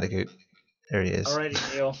 Crash Bandicoot. There he is.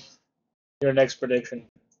 Alrighty, Neil. Your next prediction.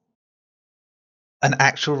 An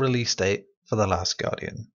actual release date for The Last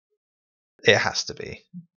Guardian. It has to be.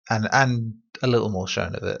 And a little more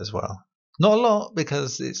shown of it as well. Not a lot,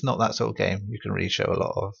 because it's not that sort of game you can really show a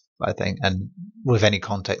lot of, I think, and with any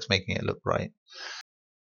context making it look right.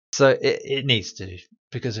 So it needs to,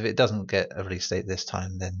 because if it doesn't get a release date this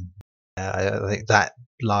time, then I think that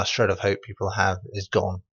last shred of hope people have is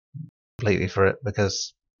gone completely for it,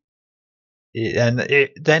 because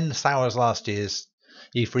it then sours last year's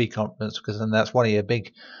E3 conference, because then that's one of your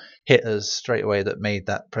big hitters straight away that made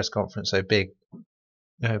that press conference so big,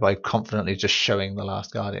 by confidently just showing The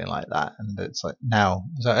Last Guardian like that. And it's like now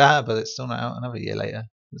it's like, but it's still not out another year later.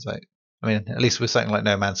 It's like, I mean, at least with something like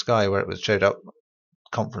No Man's Sky, where it was showed up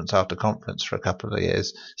conference after conference for a couple of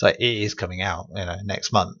years, it's like it is coming out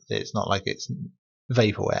next month. It's not like it's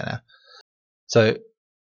vaporware now. So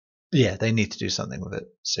yeah, they need to do something with it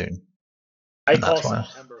soon. I call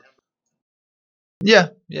September. Yeah,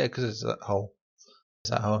 because it's that whole.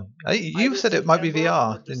 You said it might be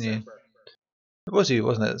VR, didn't you? It was you,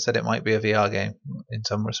 wasn't it? That said it might be a VR game in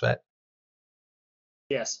some respect.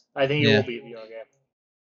 Yes, I think it will be a VR game.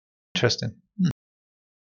 Interesting.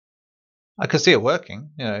 I could see it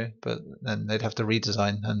working, but then they'd have to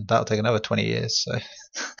redesign, and that'll take another 20 years. So.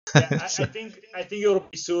 Yeah, I think it'll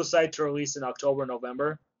be Suicide to release in October,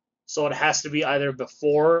 November. So it has to be either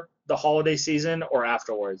before the holiday season or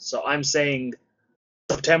afterwards. So I'm saying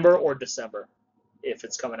September or December if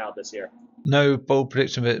it's coming out this year. No bold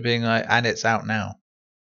prediction of it being like, and it's out now.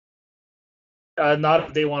 Not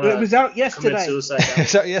if they want to. It was out yesterday. Commit suicide. It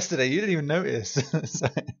was out yesterday. You didn't even notice.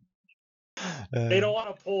 They don't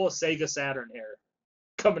want to pull a Sega Saturn here.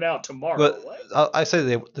 Coming out tomorrow. But I say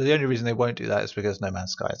the only reason they won't do that is because No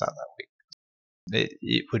Man's Sky is out that week.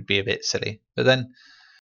 It would be a bit silly. But then,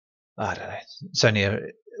 I don't know. It's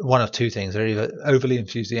only one of two things. They're either overly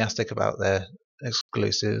enthusiastic about their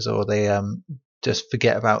exclusives, or they just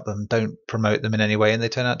forget about them, don't promote them in any way, and they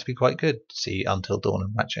turn out to be quite good. See Until Dawn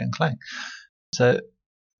and Ratchet and Clank. So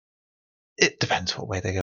it depends what way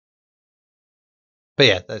they go. But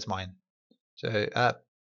yeah, that's mine. So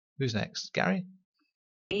who's next? Gary?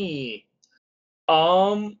 Me.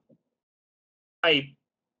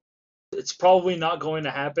 It's probably not going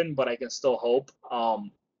to happen, but I can still hope.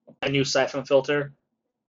 A new Siphon Filter.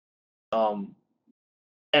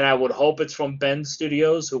 And I would hope it's from Bend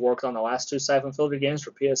Studios, who worked on the last two Siphon Filter games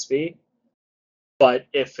for PSP. But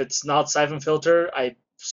if it's not Siphon Filter,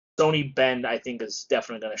 Sony Bend, I think, is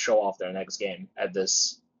definitely going to show off their next game at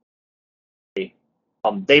this.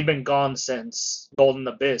 They've been gone since Golden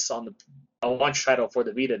Abyss on the launch title for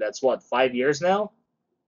the Vita. That's 5 years now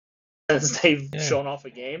since they've shown off a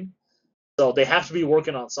game. So they have to be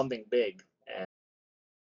working on something big, and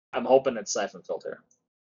I'm hoping it's Siphon Filter.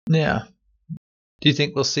 Yeah. Do you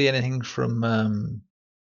think we'll see anything from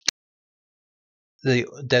the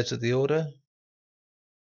Devs of the Order?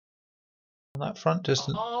 on that front? Just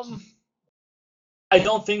I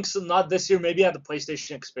don't think so. Not this year. Maybe at the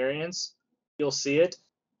PlayStation Experience, you'll see it.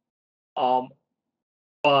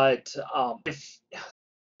 But if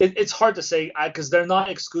it's hard to say because they're not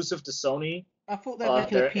exclusive to Sony. I thought they were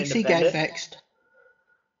making a They're PC game independent. next.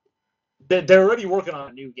 They're already working on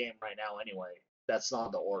a new game right now. Anyway, that's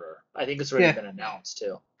not the order. I think it's already Yeah. been announced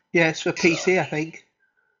too. Yeah, it's for PC, I think.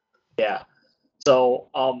 Yeah. So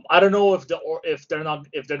I don't know if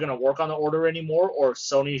they're gonna work on the order anymore, or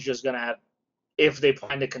Sony's just gonna have, if they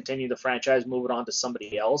plan to continue the franchise, move it on to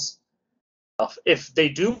somebody else. If they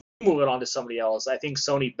do move it on to somebody else, I think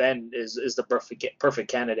Sony Bend is the perfect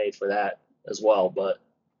candidate for that as well. But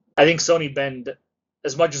I think Sony Bend,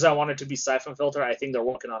 as much as I want it to be Siphon Filter, I think they're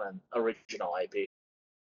working on an original IP.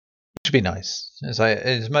 Which would be nice. It's like,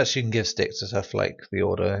 as much as you can give stick to stuff like The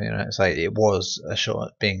Order, it's like it was a shot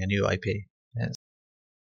at being a new IP.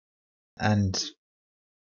 And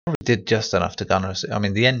probably did just enough to garner I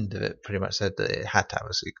mean, the end of it pretty much said that it had to have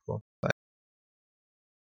a sequel. But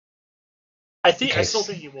I still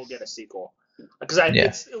think it will get a sequel because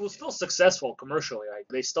it was still successful commercially. Like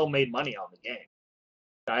they still made money on the game.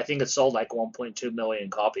 I think it sold like 1.2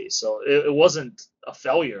 million copies, so it wasn't a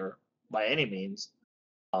failure by any means.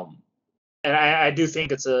 And I do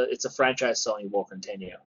think it's a franchise Sony will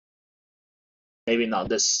continue. Maybe not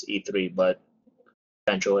this E3, but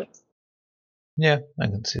eventually. Yeah, I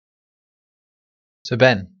can see. So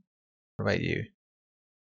Ben, what about you?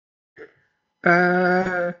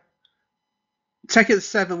 Tekken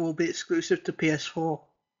 7 will be exclusive to PS4.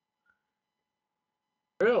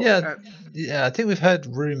 Really? Yeah, I think we've heard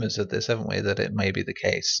rumours of this, haven't we? That it may be the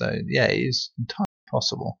case. So yeah, it is entirely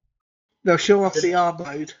possible. They'll show off the R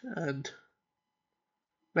mode and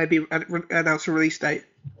maybe announce a release date.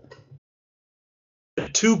 The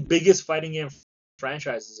two biggest fighting game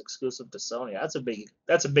franchises exclusive to Sony. That's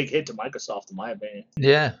a big hit to Microsoft, in my opinion.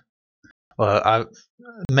 Yeah. Well,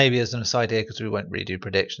 maybe as an aside here, because we won't really do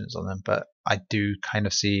predictions on them, but I do kind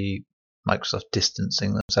of see Microsoft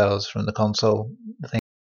distancing themselves from the console thing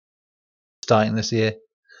starting this year.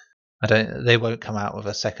 They won't come out with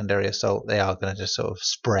a secondary assault. They are going to just sort of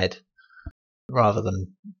spread rather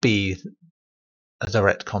than be a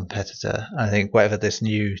direct competitor. I think whatever this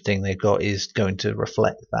new thing they've got is going to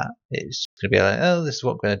reflect that. It's going to be like, oh, this is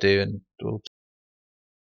what we're going to do, and we'll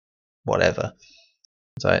whatever.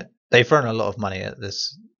 So they've thrown a lot of money at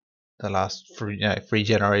this, the last three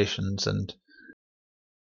generations, and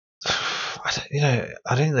I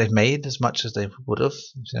don't think they've made as much as they would have.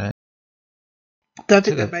 Don't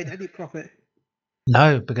think they've made any profit.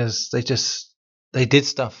 No, because they did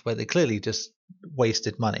stuff where they clearly just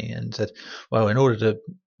wasted money and said, well, in order to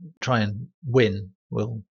try and win,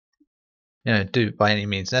 we'll do it by any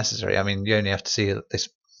means necessary. I mean, you only have to see that this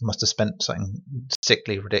must have spent something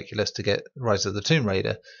sickly ridiculous to get Rise of the Tomb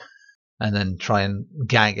Raider, and then try and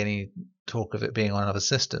gag any talk of it being on other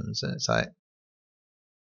systems. And it's like,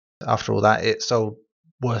 after all that, it sold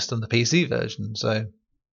worse than the PC version. So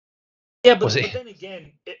yeah, but then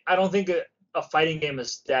again, I don't think a fighting game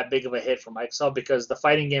is that big of a hit for Microsoft, because the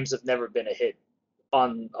fighting games have never been a hit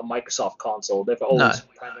on a Microsoft console. They've always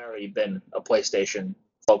primarily been a PlayStation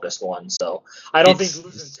focused one. So I don't think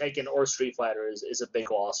losing Tekken or Street Fighter is a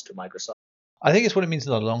big loss to Microsoft. I think it's what it means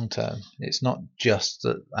in the long term. It's not just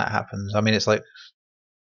that happens. I mean, it's like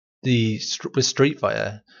with Street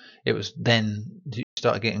Fighter, it was then you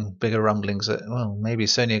started getting bigger rumblings that, well, maybe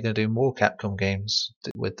Sony are going to do more Capcom games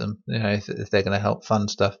with them, if they're going to help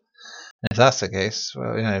fund stuff. And if that's the case,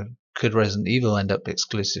 well, could Resident Evil end up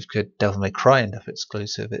exclusive? Could Devil May Cry end up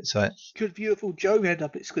exclusive? It's like, could Beautiful Joe end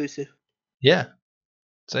up exclusive? Yeah.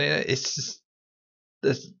 So it's just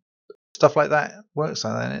there's stuff like that works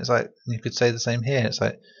like that. And it's like, you could say the same here. It's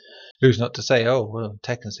like, who's not to say, oh well,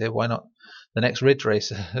 Tekken's here, why not the next Ridge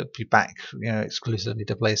Racer be back, exclusively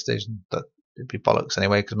to PlayStation? That it'd be bollocks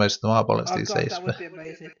anyway, because most of them are bollocks these days. That would be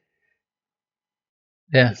amazing.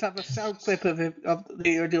 Yeah. Let's have a sound clip of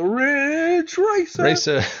the Ridge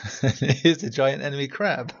Racer. Here's the giant enemy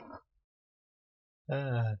crab.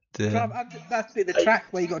 That'd be the track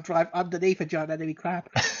where you got to drive underneath a giant enemy crab.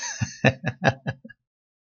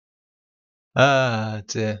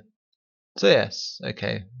 Dear. So yes,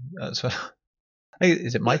 okay. That's what.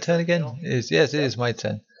 Is it my turn again? Yes, it is my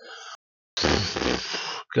turn.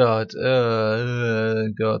 God,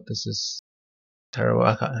 God, this is terrible.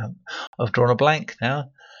 I've drawn a blank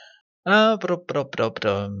now. It's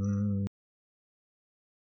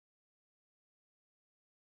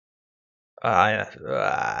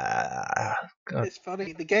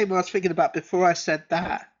funny. The game I was thinking about before I said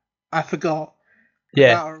that, I forgot.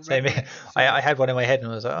 Yeah, I'll same remember here. it, so I had one in my head and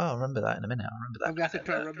I was like, oh, I'll remember that in a minute. I'll I'm remember gonna have to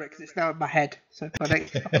try and remember it because it's now in my head. So my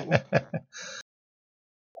next couple.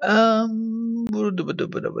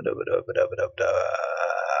 that.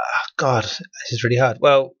 God, this is really hard.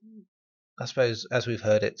 Well, I suppose as we've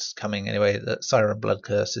heard, it's coming anyway. That Siren Blood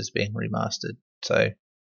Curse is being remastered, so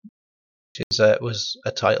was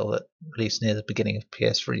a title that released near the beginning of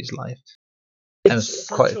PS3's life. And it was It's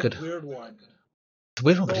quite such a a good, weird one.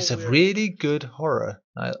 weird one, but So it's a weird. really good horror.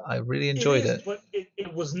 I really It enjoyed is, it. but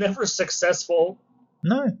it was never successful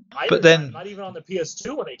No, either but then time, not even on the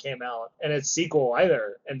PS2 when it came out, and its sequel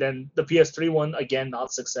either. And then the PS3 one, again,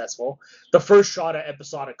 not successful. The first shot at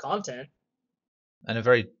episodic content, and a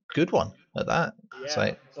very good one at that. It's yeah,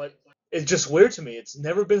 like, but it's just weird to me. It's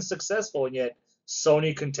never been successful, and yet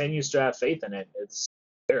Sony continues to have faith in it. It's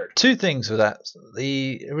weird. two things with that.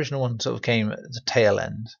 The original one sort of came at the tail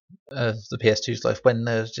end of the PS2's life when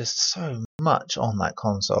there was just so much on that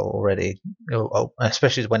console already.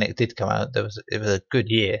 Especially when it did come out, it was a good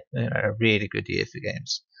year, a really good year for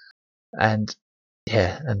games. And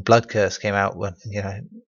yeah, and Blood Curse came out when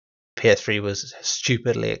PS3 was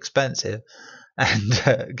stupidly expensive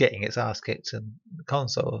and getting its ass kicked in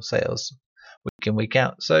console sales week in week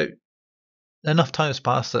out. So enough time's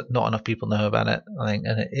passed that not enough people know about it, I think,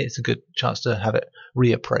 and it's a good chance to have it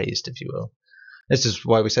reappraised, if you will. This is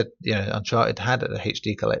why we said Uncharted had a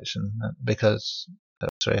HD collection because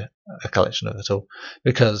a collection of it all,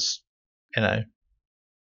 because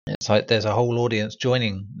it's like there's a whole audience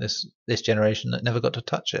joining this generation that never got to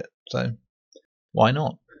touch it, so why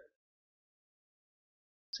not?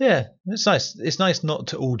 So yeah, it's nice. It's nice not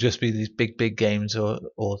to all just be these big games or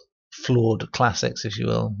flawed classics, if you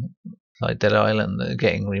will, like Dead Island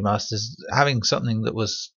getting remasters. Having something that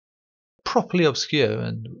was properly obscure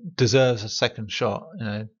and deserves a second shot,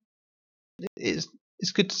 it's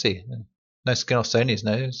good to see. No skin off Sony's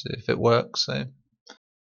nose if it works. So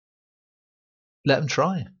let them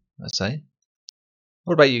try, I'd say.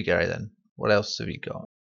 What about you, Gary? Then what else have you got?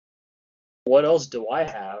 What else do I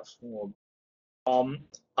have?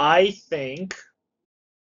 I think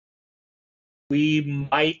we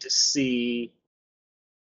might see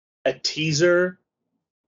a teaser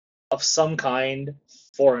of some kind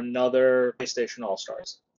for another PlayStation All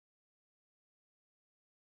Stars.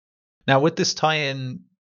 Now, would this tie in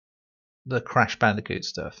the Crash Bandicoot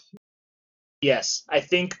stuff? Yes, I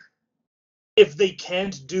think if they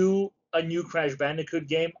can't do a new Crash Bandicoot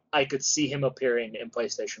game, I could see him appearing in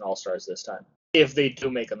PlayStation All Stars this time, if they do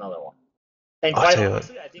make another one. And quite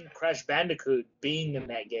honestly, I think Crash Bandicoot being in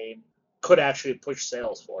that game could actually push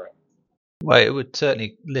sales for it. Well, it would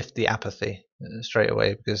certainly lift the apathy straight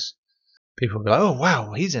away because people would be like, "Oh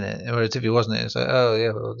wow, he's in it." Whereas if he wasn't, it's like, "Oh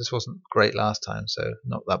yeah, well this wasn't great last time, so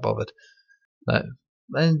not that bothered."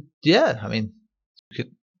 And yeah, I mean, you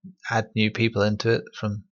could add new people into it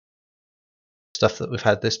from stuff that we've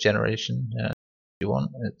had this generation. If you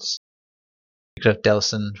want, you could have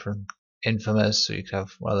Delson from Infamous, or you could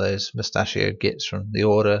have one of those mustachioed gits from The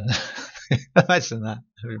Order. Imagine that.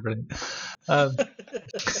 That'd be brilliant.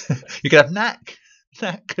 You could have Knack.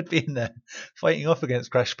 Knack could be in there fighting off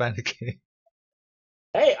against Crash Bandicoot.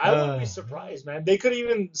 Hey, I wouldn't be surprised, man. They could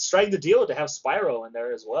even strike the deal to have Spyro in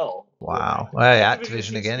there as well. Wow. Well, yeah,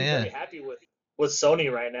 Activision again, yeah. Very happy with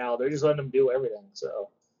Sony right now. They're just letting them do everything.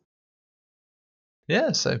 So.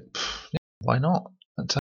 Yeah. So why not?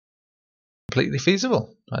 That's completely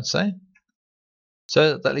feasible, I'd say.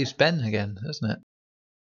 So that leaves Ben again, doesn't it?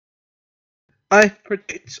 I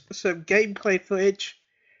predict some gameplay footage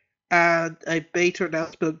and a beta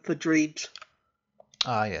announcement for Dreams.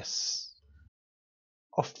 Ah, yes.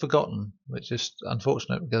 Oft forgotten, which is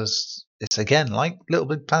unfortunate because it's again like Little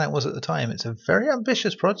Big Planet was at the time. It's a very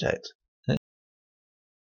ambitious project.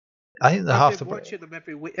 I think I've been watching them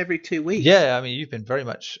every 2 weeks. Yeah, I mean you've been very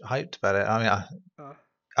much hyped about it. I mean,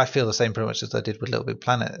 I feel the same pretty much as I did with Little Big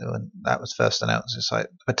Planet when that was first announced. It's like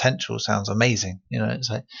the potential sounds amazing. It's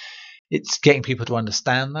like it's getting people to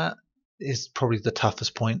understand that is probably the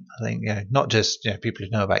toughest point. I think not just people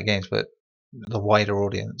who know about games, but the wider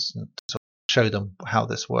audience, and to show them how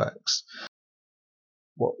this works,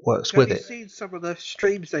 what works with it. Have you seen some of the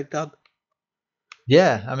streams they've done?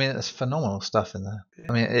 Yeah, I mean, there's phenomenal stuff in there. Yeah.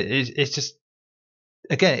 I mean, it's just,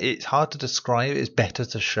 again, it's hard to describe. It's better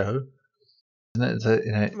to show. Isn't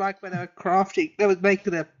it? Like when they were crafting, they were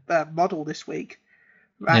making a model this week.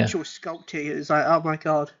 Actual sculpting. It's like, oh my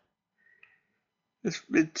god. It's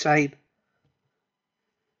insane.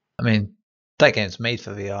 I mean, that game's made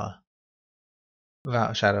for VR.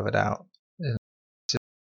 Without a shadow of a doubt. Just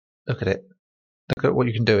look at it. Look at what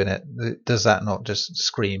you can do in it. Does that not just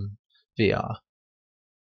scream VR?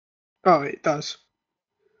 Oh, it does.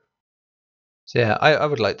 So yeah, I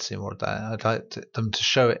would like to see more of that. I'd like them to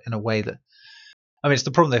show it in a way that. I mean, it's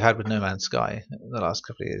the problem they've had with No Man's Sky the last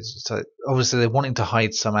couple of years. So obviously they're wanting to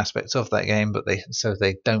hide some aspects of that game, but they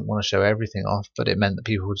don't want to show everything off. But it meant that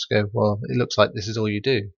people would just go, well, it looks like this is all you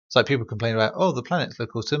do. It's like people complain about, oh, the planets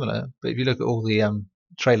look all similar, but if you look at all the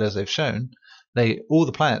trailers they've shown, all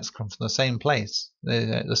the planets come from the same place,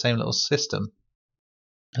 the same little system.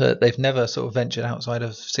 They've never sort of ventured outside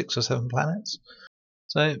of 6 or 7 planets.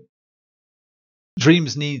 So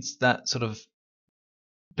Dreams needs that sort of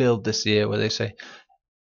build this year where they say,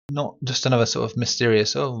 not just another sort of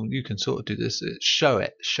mysterious, oh, you can sort of do this. Show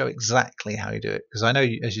exactly how you do it. Because I know,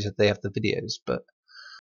 as you said, they have the videos, but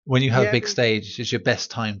when you have a big stage, it's your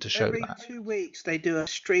best time to show that. Every 2 weeks they do a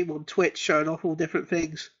stream on Twitch showing off all different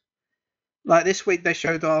things. Like this week they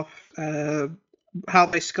showed off how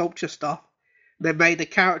they sculpture stuff. They made a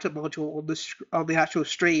character module on the actual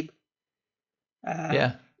stream.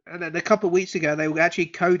 Yeah. And then a couple of weeks ago they were actually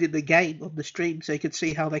coding the game on the stream, so you could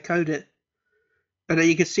see how they code it. And then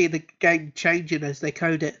you can see the game changing as they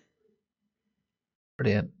code it.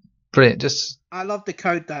 Brilliant. I love the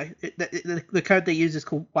code though. The code they use is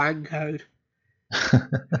called Wang code.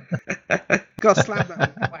 Gotta slam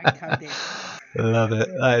that Wang code in. Love it.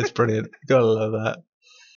 That is brilliant. Gotta love that.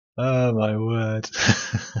 Oh my word.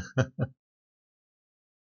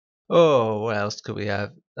 Oh, what else could we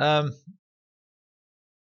have? I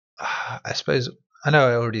suppose I know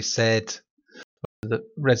I already said the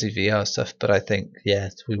Resi VR stuff, but I think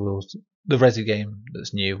we will. The Resi game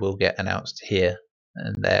that's new will get announced here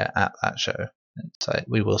and there at that show, so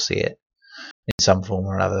we will see it in some form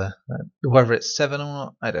or another. Whether it's 7 or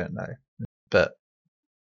not, I don't know, but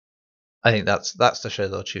I think that's the show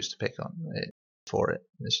they'll choose to pick on for it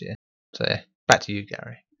this year. So back to you,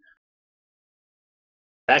 Gary.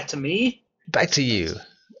 Back to me. Back to you.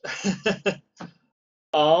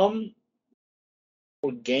 For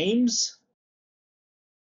games,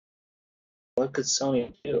 what could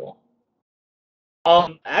Sony do?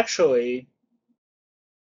 Actually,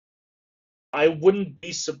 I wouldn't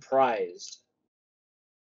be surprised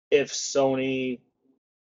if Sony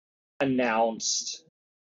announced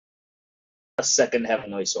a second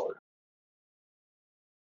Heavenly Sword.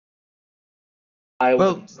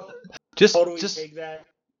 Just take that.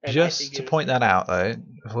 Just to point that out, though,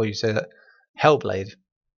 before you say that, Hellblade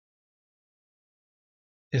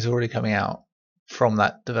is already coming out from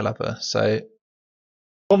that developer. So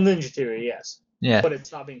from Ninja Theory, yes. Yeah. But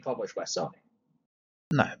it's not being published by Sony.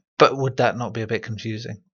 No, but would that not be a bit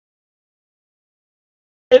confusing?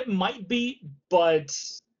 It might be, but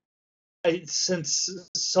since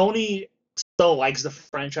Sony still likes the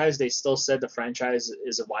franchise, they still said the franchise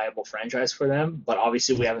is a viable franchise for them. But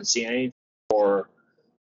obviously, we haven't seen any for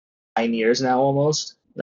 9 years now, almost.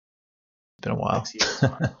 It's been a while. 6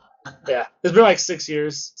 years. Yeah, it's been like 6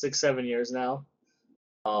 years, 7 years now.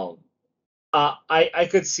 I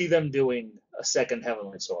could see them doing a second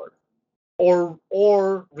Heavenly Sword, or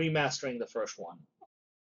remastering the first one,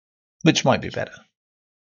 which might be better.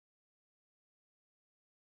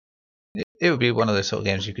 It would be one of those sort of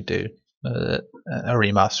games you could do a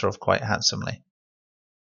remaster of quite handsomely.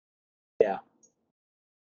 Yeah.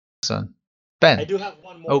 So, Ben. I do have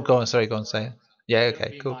one more. Oh, go on. Sorry, go on. Say it. Yeah.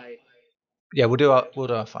 Okay. Cool. Yeah, we'll do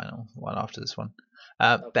our final one after this one.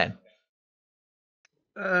 Okay. Ben.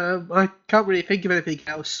 I can't really think of anything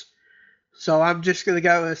else, so I'm just going to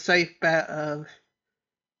go a safe bet of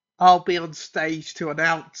I'll be on stage to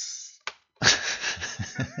announce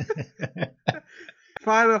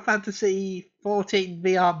Final Fantasy 14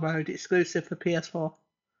 VR mode exclusive for PS4.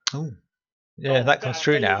 Oh, yeah, that comes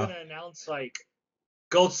true now. You're going to announce like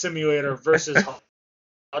Goat Simulator versus How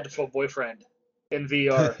to Full Boyfriend in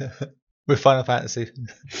VR with Final Fantasy.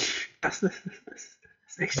 That's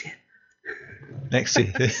next year. Next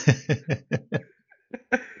year.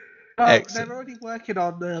 They're already working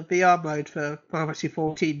on the VR mode for Final Fantasy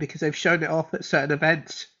 14 because they've shown it off at certain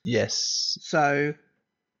events. Yes. So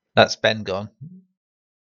that's Ben gone.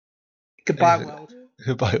 Goodbye, world.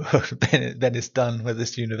 Goodbye, world. Ben is done with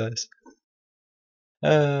this universe.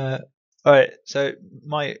 All right. So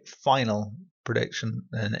my final prediction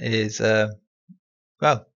then is,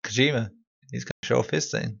 Kojima. He's going to show off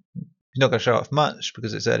his thing. He's not going to show off much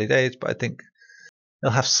because it's early days, but I think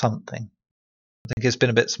he'll have something. I think it's been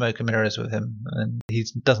a bit smoke and mirrors with him, and he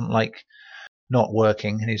doesn't like not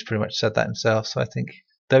working, and he's pretty much said that himself. So I think,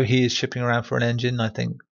 though he is shipping around for an engine, I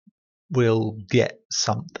think we'll get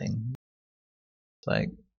something.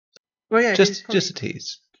 Like, just a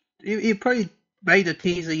tease. He probably made a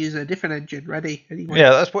teaser using a different engine ready. Anyway.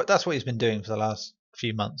 Yeah, that's what he's been doing for the last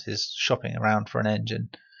few months, is shopping around for an engine.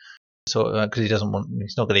 sort of because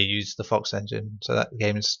he's not going to use the Fox engine. So that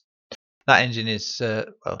engine is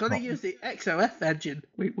Gonna use the XOF engine.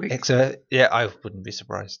 Yeah, I wouldn't be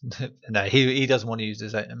surprised. No, he doesn't want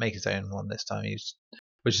to make his own one this time.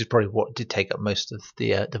 Which is probably what did take up most of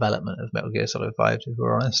the development of Metal Gear Solid 5, if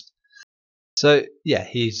we're honest. So yeah,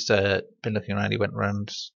 he's been looking around. He went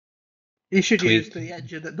around. He should use the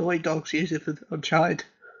engine that Naughty Dog's using for Uncharted.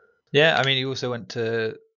 Yeah, I mean, he also went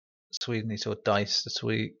to Sweden. He saw DICE this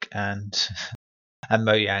week and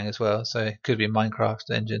Mojang as well. So it could be a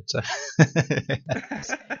Minecraft engine. So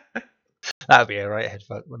that would be a right head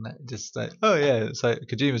fuck, wouldn't it? Just like, oh yeah, so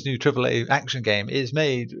Kojima's new AAA action game is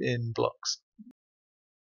made in blocks.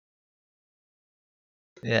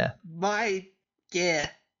 Yeah. My Gear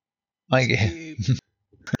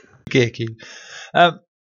Gear Cube.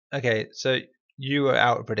 Okay, so you were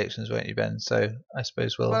out of predictions, weren't you, Ben? So I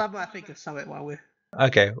suppose Well, I might think of something while we're.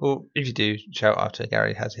 Okay, well, if you do, shout after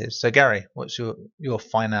Gary has his. So Gary, what's your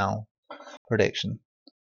final prediction?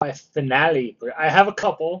 My finale. I have a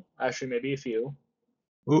couple, actually, maybe a few.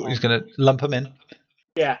 Ooh, he's gonna lump them in.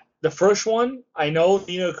 Yeah, the first one, I know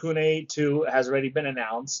Ni no Kuni 2 has already been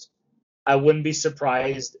announced. I wouldn't be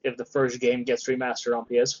surprised if the first game gets remastered on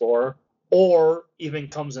PS4 or even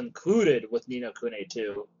comes included with Ni no Kuni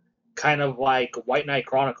 2. Kind of like White Knight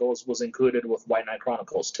Chronicles was included with White Knight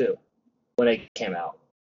Chronicles 2 when it came out.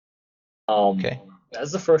 Okay.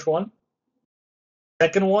 That's the first one.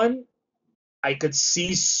 Second one, I could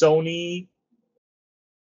see Sony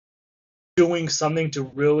doing something to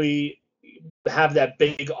really have that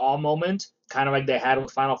big awe moment, kind of like they had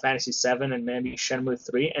with Final Fantasy VII and maybe Shenmue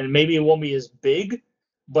 3. And maybe it won't be as big,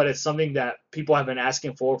 but it's something that people have been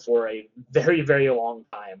asking for a very, very long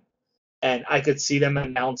time. And I could see them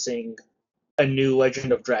announcing a new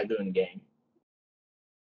Legend of Dragoon game.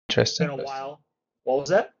 Interesting. It's been a while. What was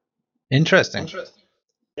that? Interesting.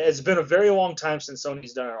 It's been a very long time since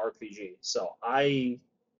Sony's done an RPG, so I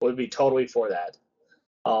would be totally for that.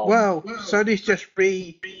 Well, Sony's just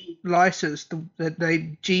re-licensed the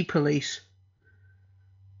name G Police.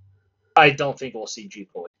 I don't think we'll see G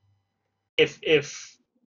Police. If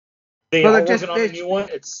they are working on a new one,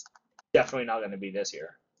 it's definitely not going to be this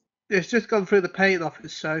year. It's just gone through the patent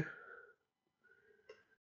office, so.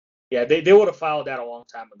 Yeah, they would have filed that a long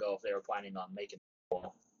time ago if they were planning on making it.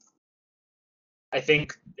 I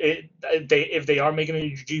think if they are making a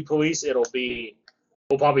new G Police, we'll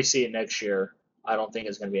probably see it next year. I don't think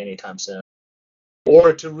it's going to be anytime soon.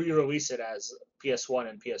 Or to re-release it as PS1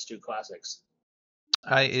 and PS2 classics.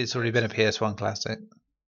 It's already been a PS1 classic.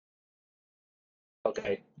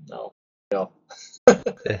 Okay, no.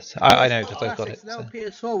 Yes, I know because I've got it. Now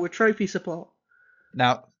PS4 with trophy support.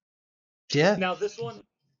 Now, yeah. Now this one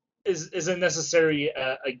isn't necessarily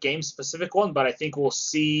a game-specific one, but I think we'll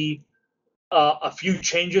see a few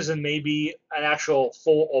changes and maybe an actual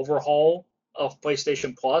full overhaul of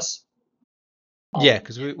PlayStation Plus. Yeah,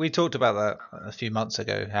 because we talked about that a few months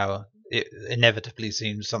ago, how it inevitably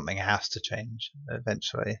seems something has to change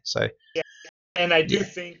eventually. So, yeah. And I do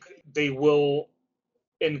think they will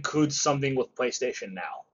include something with PlayStation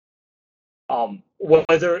Now.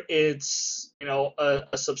 Whether it's a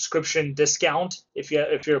subscription discount if you're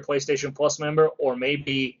a PlayStation Plus member, or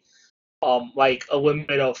maybe like a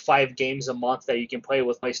limit of 5 games a month that you can play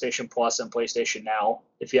with PlayStation Plus and PlayStation Now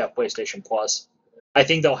if you have PlayStation Plus. I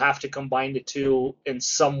think they'll have to combine the two in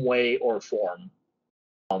some way or form.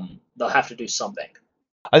 They'll have to do something.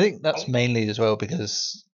 I think that's mainly as well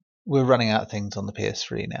because we're running out of things on the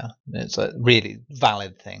PS3 now. It's like really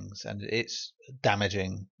valid things, and it's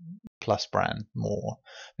damaging Plus brand more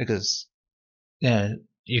because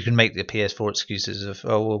you can make the PS4 excuses of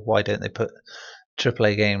why don't they put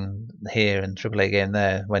AAA game here and AAA game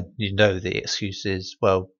there when the excuse is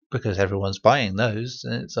because everyone's buying those,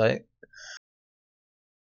 and it's like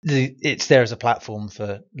it's there as a platform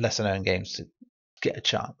for lesser known games to get a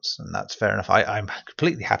chance, and that's fair enough. I'm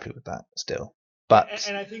completely happy with that still.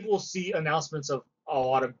 And I think we'll see announcements of a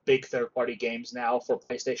lot of big third-party games now for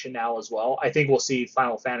PlayStation Now as well. I think we'll see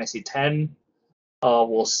Final Fantasy X.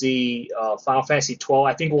 We'll see Final Fantasy 12.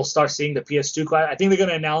 I think we'll start seeing the PS2 class. I think they're going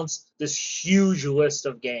to announce this huge list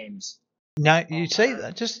of games. Now, you say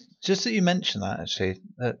that, just that you mention that, actually,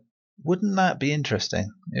 wouldn't that be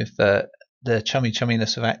interesting if the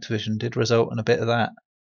chumminess of Activision did result in a bit of that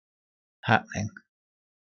happening?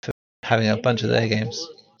 For having a bunch of their games.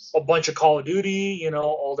 A bunch of Call of Duty,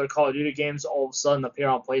 all their Call of Duty games all of a sudden appear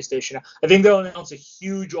on PlayStation. I think they'll announce a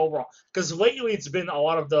huge overall. Because lately it's been a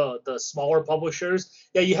lot of the smaller publishers.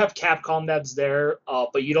 Yeah, you have Capcom that's there,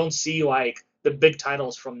 but you don't see like the big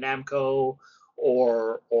titles from Namco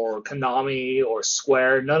or Konami or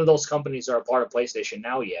Square. None of those companies are a part of PlayStation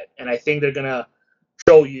Now yet, and I think they're gonna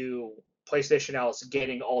show you PlayStation Now is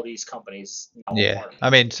getting all these companies now a Yeah, part. I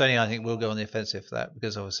mean, Sony, I think will go on the offensive for that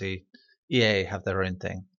because obviously EA have their own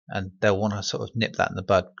thing, and they'll want to sort of nip that in the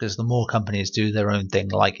bud because the more companies do their own thing,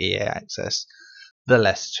 like EA Access, the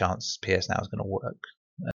less chance PS Now is going to work.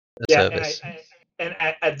 The Yeah, service. and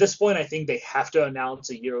at this point, I think they have to announce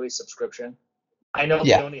a yearly subscription. I know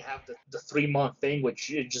Yeah. they only have the 3-month thing,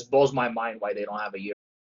 which it just blows my mind why they don't have a year.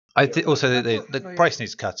 I think also I the thought- the oh, yeah. price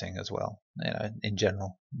needs cutting as well. You know, in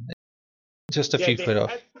general, just a few quid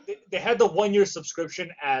off. They had the 1-year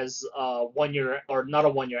subscription as 1 year, or not a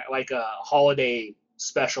 1 year, like a holiday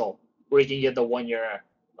special where you can get the 1 year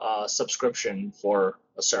subscription for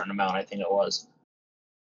a certain amount. I think it was.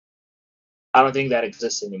 I don't think that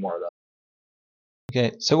exists anymore though.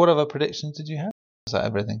 Okay, so what other predictions did you have? Is that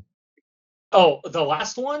everything? Oh, the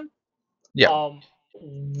last one. Yeah.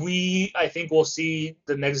 I think we'll see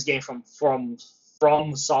the next game from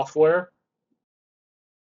Software.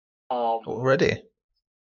 Already?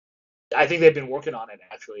 I think they've been working on it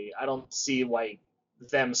actually. I don't see like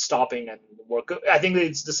them stopping and work. I think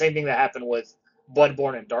it's the same thing that happened with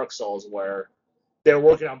Bloodborne and Dark Souls, where they're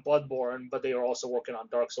working on Bloodborne, but they are also working on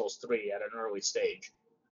Dark Souls 3 at an early stage.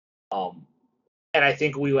 And I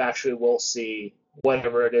think we actually will see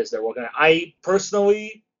whatever it is they're working on. I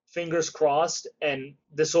personally, fingers crossed, and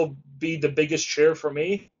this will be the biggest cheer for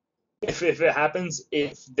me if it happens,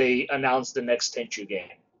 if they announce the next Tenchu game,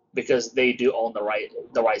 because they do own the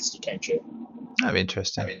rights to Tenchu. That'd be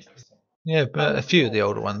interesting. Yeah, but a few of the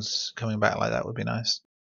older ones coming back like that would be nice.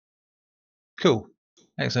 Cool.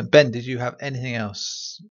 Excellent. Ben, did you have anything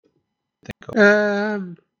else? to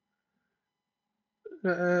think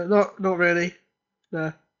of? Not really.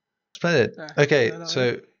 No. Splendid. No, Okay, no,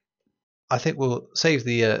 so I think we'll save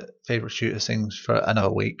the favourite shooters things for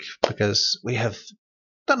another week because we have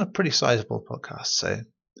done a pretty sizable podcast. So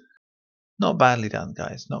not badly done,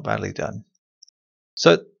 guys. Not badly done.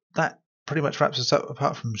 So that pretty much wraps us up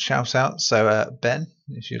apart from shout out. So Ben,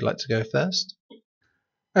 if you'd like to go first.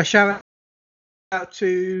 A shout out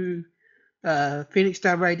to Phoenix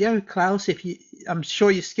Down Radio, Klaus. I'm sure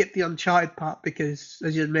you skipped the Uncharted part because,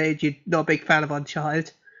 as you admitted, you're not a big fan of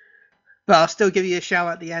Uncharted. But I'll still give you a shout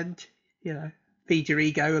at the end. You know, feed your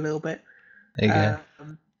ego a little bit. There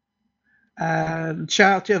you go.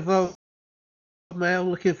 Shout out to Evolve Mail.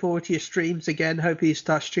 Looking forward to your streams again. Hope you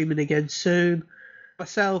start streaming again soon.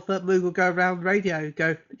 Myself at Moogle Go Round Radio.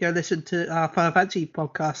 Go listen to our Final Fantasy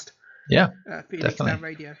podcast. Yeah, Phoenix definitely. Down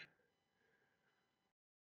Radio.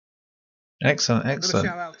 Excellent. And a shout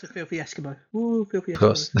out to Filthy Eskimo. Woo, Filthy Eskimo. Of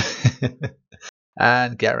course.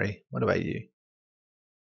 And Gary, what about you?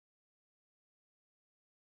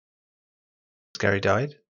 Gary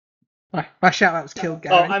died. My shout out's killed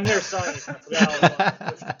Gary. Oh, I'm here. Sorry, I forgot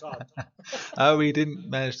I was to talk. Oh, we didn't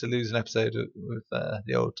manage to lose an episode with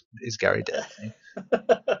the old "Is Gary Dead?" thing.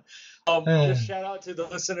 Just shout out to the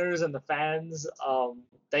listeners and the fans.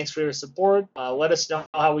 Thanks for your support. Let us know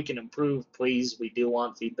how we can improve, please. We do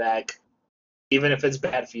want feedback, even if it's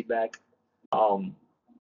bad feedback.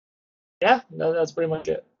 Yeah, no, that's pretty much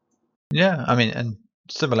it. Yeah, I mean, and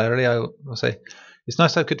similarly, I will say it's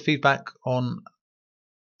nice to have good feedback on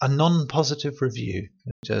a non-positive review.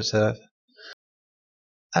 Just had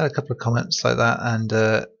a couple of comments like that, and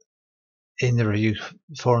in the review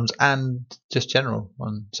forums, and just general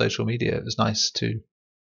on social media, it was nice to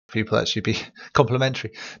people actually be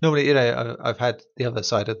complimentary. Normally, you know, I've had the other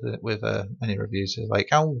side of it with many reviews like,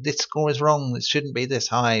 "Oh, this score is wrong. It shouldn't be this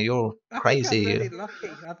high. You're crazy." I'm really lucky.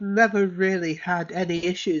 I've never really had any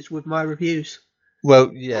issues with my reviews.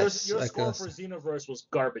 Well, yes. Your score for Xenoverse was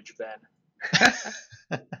garbage, Ben.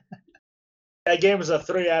 That game was a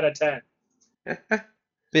 3 out of 10.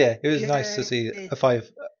 Yeah, it was nice to Yeah, see it- a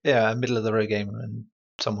 5, a middle of the road game, and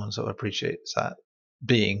someone sort of appreciates that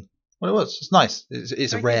being what it was. It's nice. It's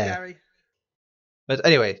Thank you, rare. Gary. But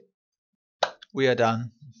anyway, we are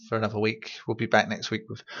done for another week. We'll be back next week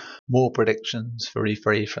with more predictions for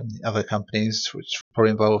E3 from the other companies, which will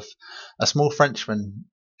probably involve a small Frenchman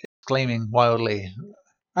exclaiming wildly,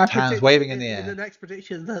 I hands predict waving in the In the air. next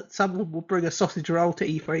prediction, that someone will bring a sausage roll to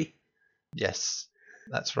E3. Yes,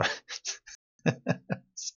 that's right.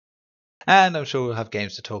 And I'm sure we'll have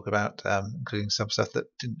games to talk about, including some stuff that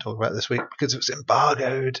didn't talk about this week because it was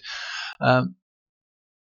embargoed. So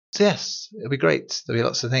yes, it'll be great. There'll be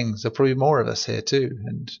lots of things. There'll probably be more of us here too,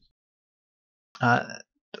 and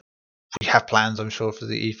we have plans, I'm sure, for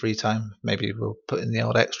the E3 time. Maybe we'll put in the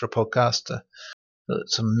old extra podcast,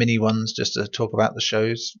 some mini ones just to talk about the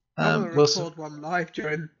shows. I'm going to We'll record one live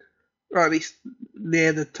during or at least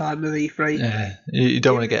near the time of E3. Yeah, you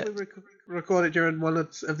don't want to Even get. if we record it during one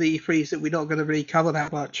of the E3s that we're not going to really cover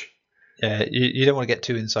that much. Yeah, you don't want to get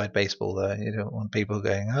too inside baseball though. You don't want people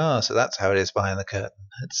going, "Oh, so that's how it is behind the curtain."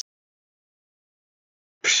 It's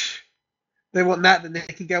They want that, then they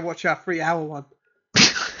can go watch our 3-hour one.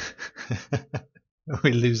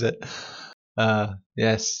 we lose it.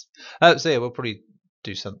 Yes. So yeah, we'll probably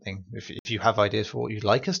do something. If you have ideas for what you'd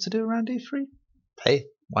like us to do around E3, hey,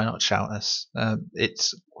 why not shout us?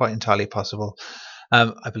 It's quite entirely possible.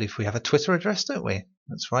 I believe we have a Twitter address, don't we?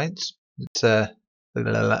 That's right. It's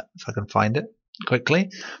if I can find it quickly.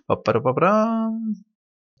 I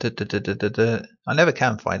never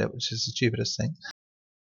can find it, which is the stupidest thing.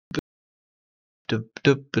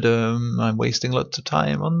 I'm wasting lots of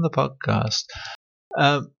time on the podcast.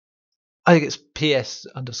 I think it's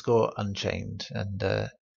PS_Unchained and on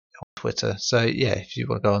Twitter. So yeah, if you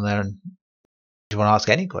want to go on there and if you want to ask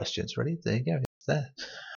any questions, really, there you go. It's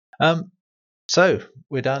there. So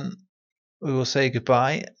we're done. We will say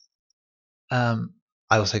goodbye. I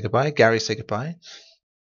will say goodbye. Gary, say goodbye.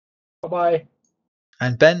 Bye-bye.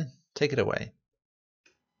 And Ben, take it away.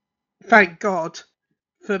 Thank God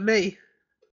for me.